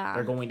 whatever. Yeah.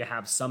 They're going to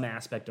have some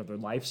aspect of their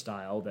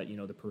lifestyle that, you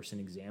know, the person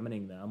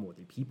examining them or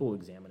the people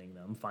examining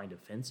them find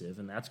offensive,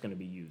 and that's going to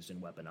be used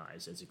and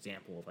weaponized as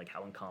example of like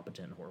how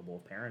incompetent and horrible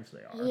of parents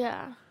they are.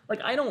 Yeah.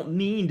 Like, I don't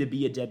mean to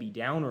be a Debbie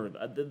Downer.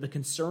 The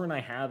concern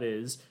I have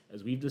is,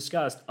 as we've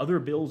discussed, other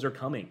bills are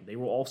coming. They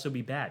will also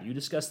be bad. You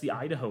discussed the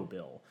Idaho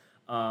bill.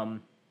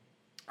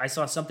 I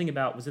saw something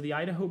about, was it the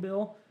Idaho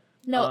bill?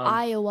 No,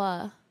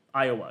 Iowa.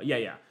 Iowa,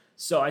 yeah.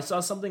 So I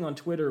saw something on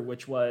Twitter,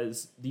 which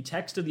was the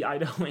text of the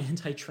Idaho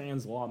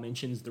anti-trans law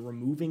mentions the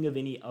removing of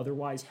any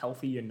otherwise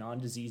healthy and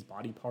non-diseased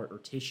body part or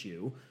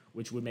tissue,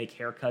 which would make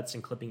haircuts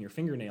and clipping your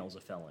fingernails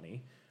a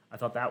felony. I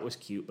thought that was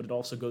cute, but it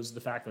also goes to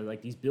the fact that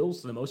like these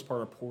bills, for the most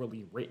part, are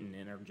poorly written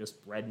and are just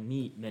red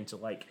meat meant to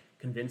like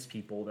convince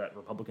people that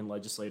Republican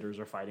legislators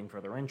are fighting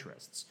for their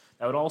interests.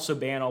 That would also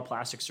ban all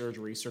plastic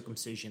surgery,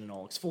 circumcision, and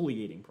all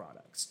exfoliating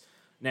products.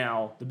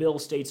 Now, the bill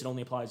states it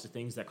only applies to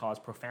things that cause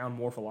profound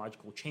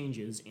morphological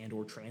changes and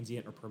or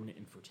transient or permanent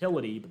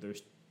infertility, but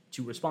there's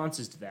two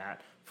responses to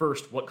that.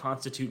 First, what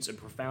constitutes a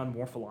profound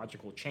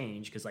morphological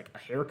change? Because, like, a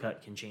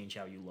haircut can change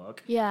how you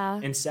look. Yeah.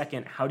 And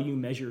second, how do you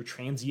measure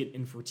transient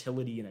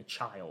infertility in a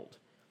child?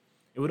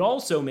 It would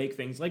also make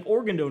things like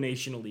organ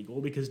donation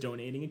illegal because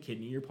donating a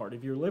kidney or part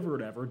of your liver or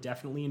whatever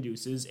definitely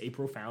induces a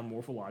profound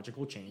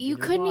morphological change. You in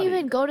your couldn't body.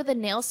 even go to the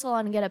nail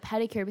salon and get a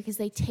pedicure because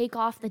they take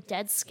off the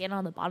dead skin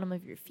on the bottom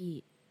of your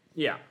feet.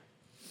 Yeah.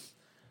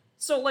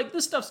 So, like,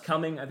 this stuff's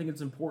coming. I think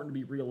it's important to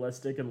be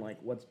realistic and, like,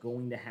 what's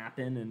going to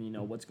happen and, you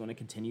know, what's going to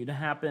continue to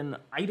happen.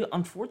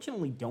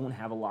 Unfortunately don't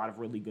have a lot of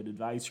really good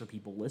advice for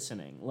people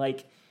listening.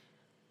 Like,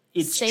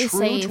 it's Stay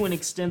true safe. to an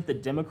extent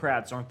that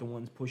Democrats aren't the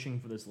ones pushing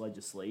for this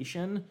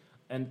legislation.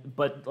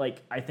 But,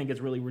 like, I think it's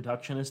really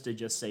reductionist to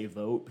just say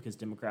vote because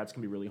Democrats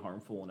can be really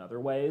harmful in other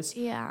ways.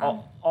 Yeah.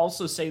 I'll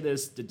also say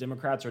this, the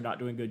Democrats are not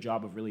doing a good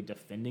job of really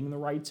defending the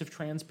rights of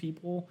trans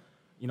people.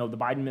 You know, the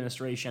Biden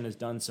administration has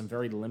done some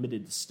very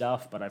limited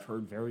stuff, but I've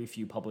heard very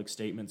few public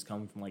statements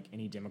come from, like,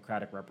 any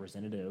Democratic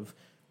representative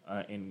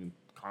in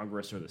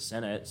Congress or the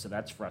Senate, so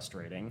that's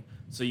frustrating.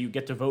 So you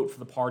get to vote for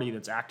the party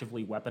that's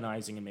actively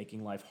weaponizing and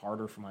making life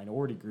harder for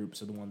minority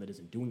groups or the one that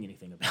isn't doing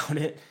anything about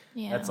it.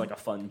 Yeah. That's, like, a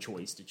fun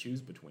choice to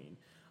choose between.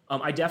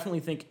 I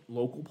definitely think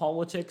local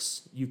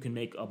politics, you can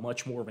make a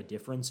much more of a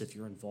difference if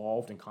you're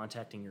involved in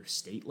contacting your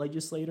state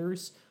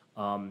legislators.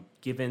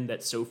 Given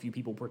that so few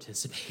people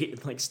participate in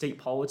like state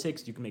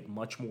politics, you can make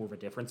much more of a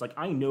difference. Like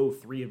I know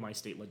 3 of my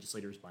state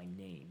legislators by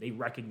name. They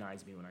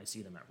recognize me when I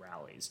see them at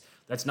rallies.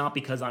 That's not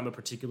because I'm a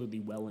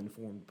particularly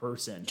well-informed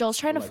person. Joel's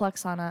trying to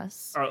flex on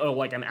us. Or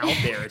like I'm out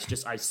there. It's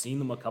just I've seen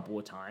them a couple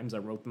of times. I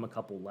wrote them a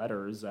couple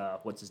letters.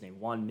 What's his name?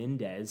 Juan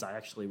Mendez. I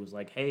actually was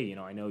like, hey,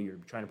 I know you're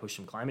trying to push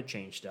some climate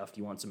change stuff. Do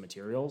you want some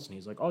materials? And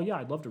he's like, oh yeah,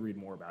 I'd love to read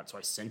more about it. So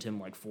I sent him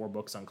like 4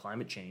 books on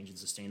climate change and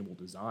sustainable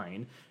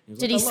design.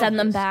 Did he send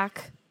them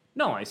back?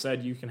 No, I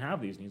said you can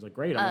have these, and he's like,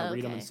 "Great, I'm gonna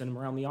read them and send them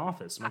around the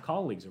office." My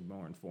colleagues are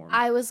more informed.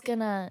 I was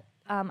gonna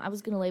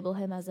label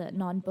him as a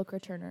non-book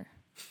returner.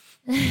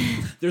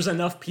 There's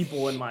enough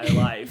people in my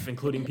life,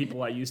 including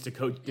people I used to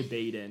coach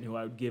debate in, who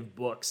I would give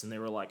books, and they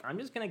were like, "I'm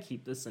just gonna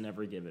keep this and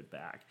never give it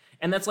back."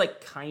 And that's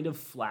like kind of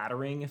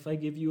flattering if I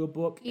give you a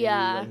book and you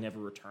like never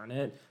return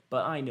it.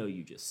 But I know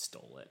you just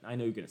stole it. I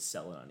know you're gonna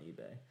sell it on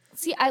eBay.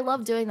 See, I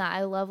love doing that.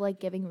 I love like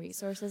giving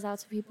resources out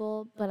to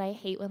people, but I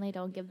hate when they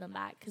don't give them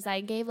back because I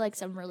gave like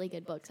some really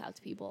good books out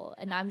to people,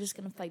 and I'm just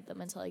gonna fight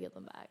them until I get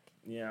them back.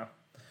 Yeah.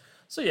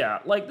 So yeah,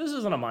 like this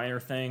isn't a minor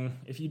thing.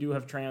 If you do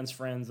have trans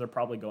friends, they're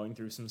probably going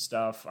through some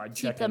stuff. I'd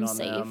check in on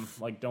them.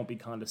 Like, don't be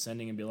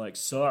condescending and be like,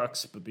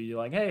 sucks, but be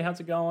like, hey, how's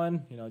it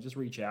going? Just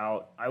reach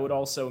out. I would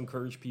also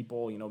encourage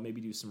people,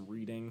 maybe do some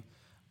reading.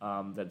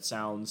 That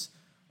sounds,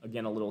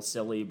 again, a little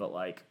silly, but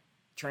like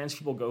trans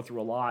people go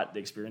through a lot. They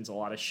experience a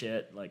lot of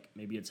shit. Like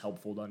maybe it's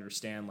helpful to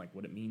understand like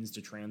what it means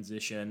to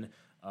transition,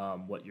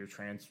 what your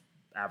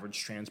average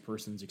trans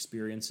person's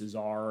experiences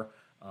are.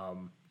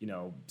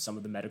 Some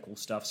of the medical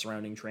stuff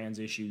surrounding trans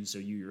issues, so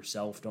you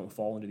yourself don't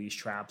fall into these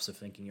traps of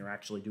thinking you're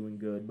actually doing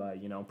good by,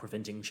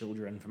 preventing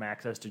children from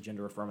access to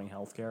gender-affirming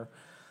healthcare.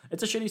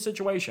 It's a shitty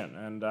situation,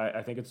 and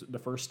I think the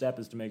first step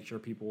is to make sure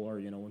people are,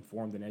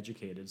 informed and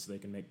educated so they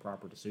can make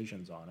proper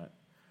decisions on it.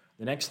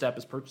 The next step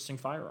is purchasing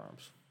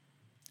firearms.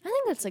 I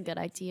think that's a good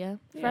idea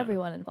for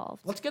everyone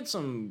involved. Let's get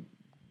some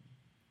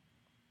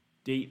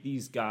date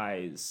these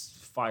guys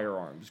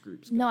firearms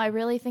groups going. No, I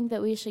really think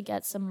that we should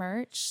get some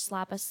merch,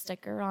 slap a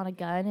sticker on a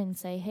gun, and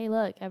say, hey,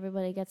 look,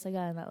 everybody gets a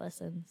gun that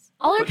listens.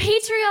 All our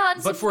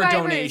Patreon subscribers. But for a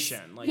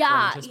donation. Like for an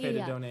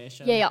anticipated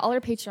donation. Yeah, all our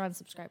Patreon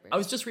subscribers. I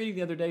was just reading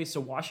the other day, so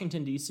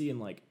Washington, D.C. in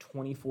like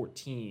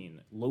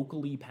 2014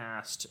 locally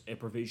passed a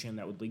provision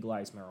that would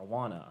legalize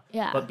marijuana.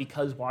 Yeah. But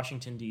because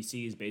Washington,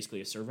 D.C. is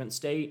basically a servant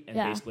state, and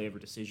basically every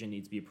decision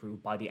needs to be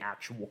approved by the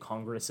actual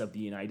Congress of the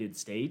United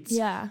States,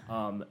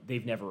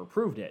 they've never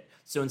approved it.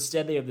 So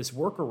instead they have this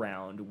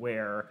workaround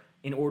where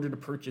in order to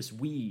purchase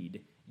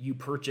weed, you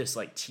purchase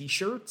like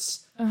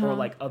t-shirts or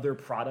like other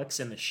products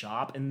in the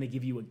shop, and they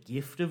give you a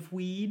gift of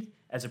weed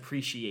as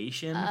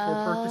appreciation for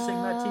purchasing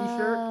that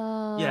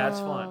t-shirt. Yeah, it's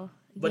fun.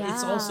 But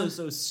it's also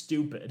so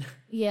stupid.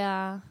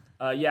 Yeah.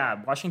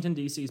 Washington,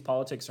 D.C.'s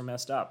politics are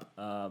messed up.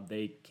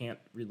 They can't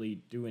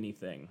really do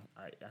anything.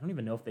 I don't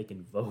even know if they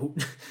can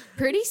vote.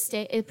 Pretty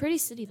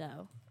city,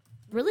 though.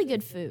 Really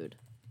good food.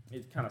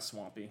 It's kind of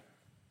swampy.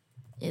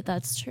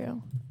 That's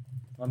true.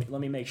 Let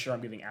me make sure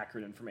I'm giving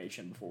accurate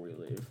information before we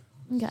leave.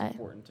 Okay. It's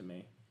important to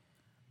me.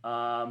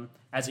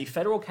 As a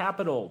federal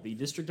capital, the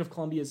District of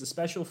Columbia is a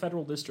special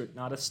federal district,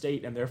 not a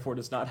state, and therefore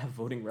does not have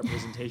voting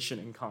representation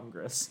in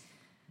Congress.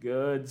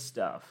 Good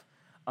stuff.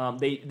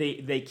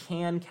 They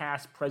can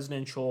cast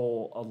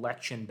presidential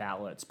election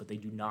ballots, but they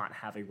do not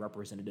have a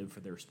representative for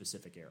their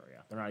specific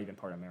area. They're not even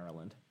part of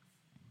Maryland.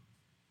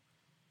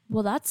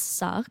 Well, that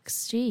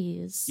sucks.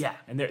 Jeez. Yeah,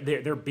 and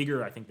they're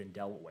bigger, I think, than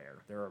Delaware.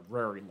 They're a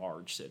very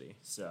large city.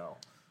 So,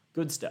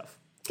 good stuff.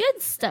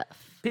 Good stuff.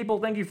 People,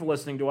 thank you for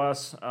listening to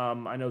us.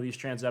 I know these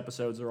trans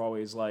episodes are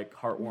always like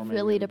heartwarming,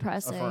 really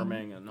depressing,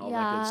 affirming, and all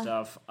that good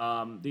stuff.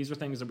 These are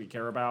things that we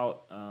care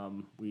about.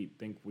 We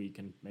think we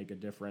can make a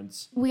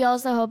difference. We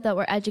also hope that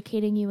we're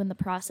educating you in the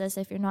process.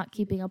 If you're not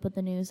keeping up with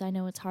the news, I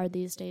know it's hard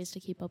these days to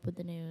keep up with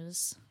the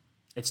news.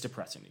 It's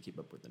depressing to keep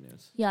up with the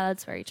news. Yeah,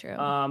 that's very true.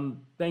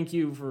 Thank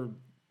you for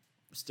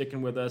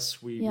sticking with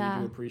us. We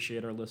do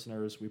appreciate our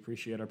listeners. We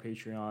appreciate our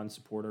Patreon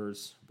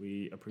supporters.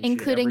 We appreciate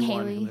everyone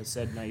Haley, who has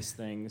said nice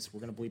things. We're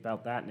going to bleep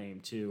out that name,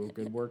 too.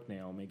 Good work,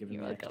 Naomi.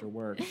 Giving me extra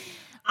work.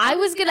 I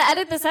was going to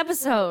edit this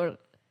episode.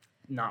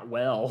 Not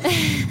well.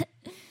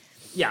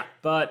 Yeah,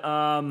 but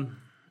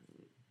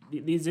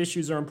these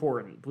issues are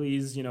important.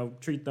 Please,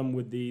 treat them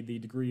with the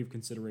degree of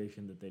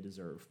consideration that they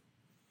deserve.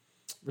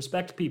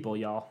 Respect people,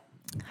 y'all.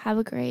 Have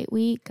a great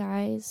week,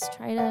 guys.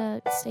 Try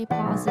to stay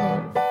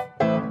positive.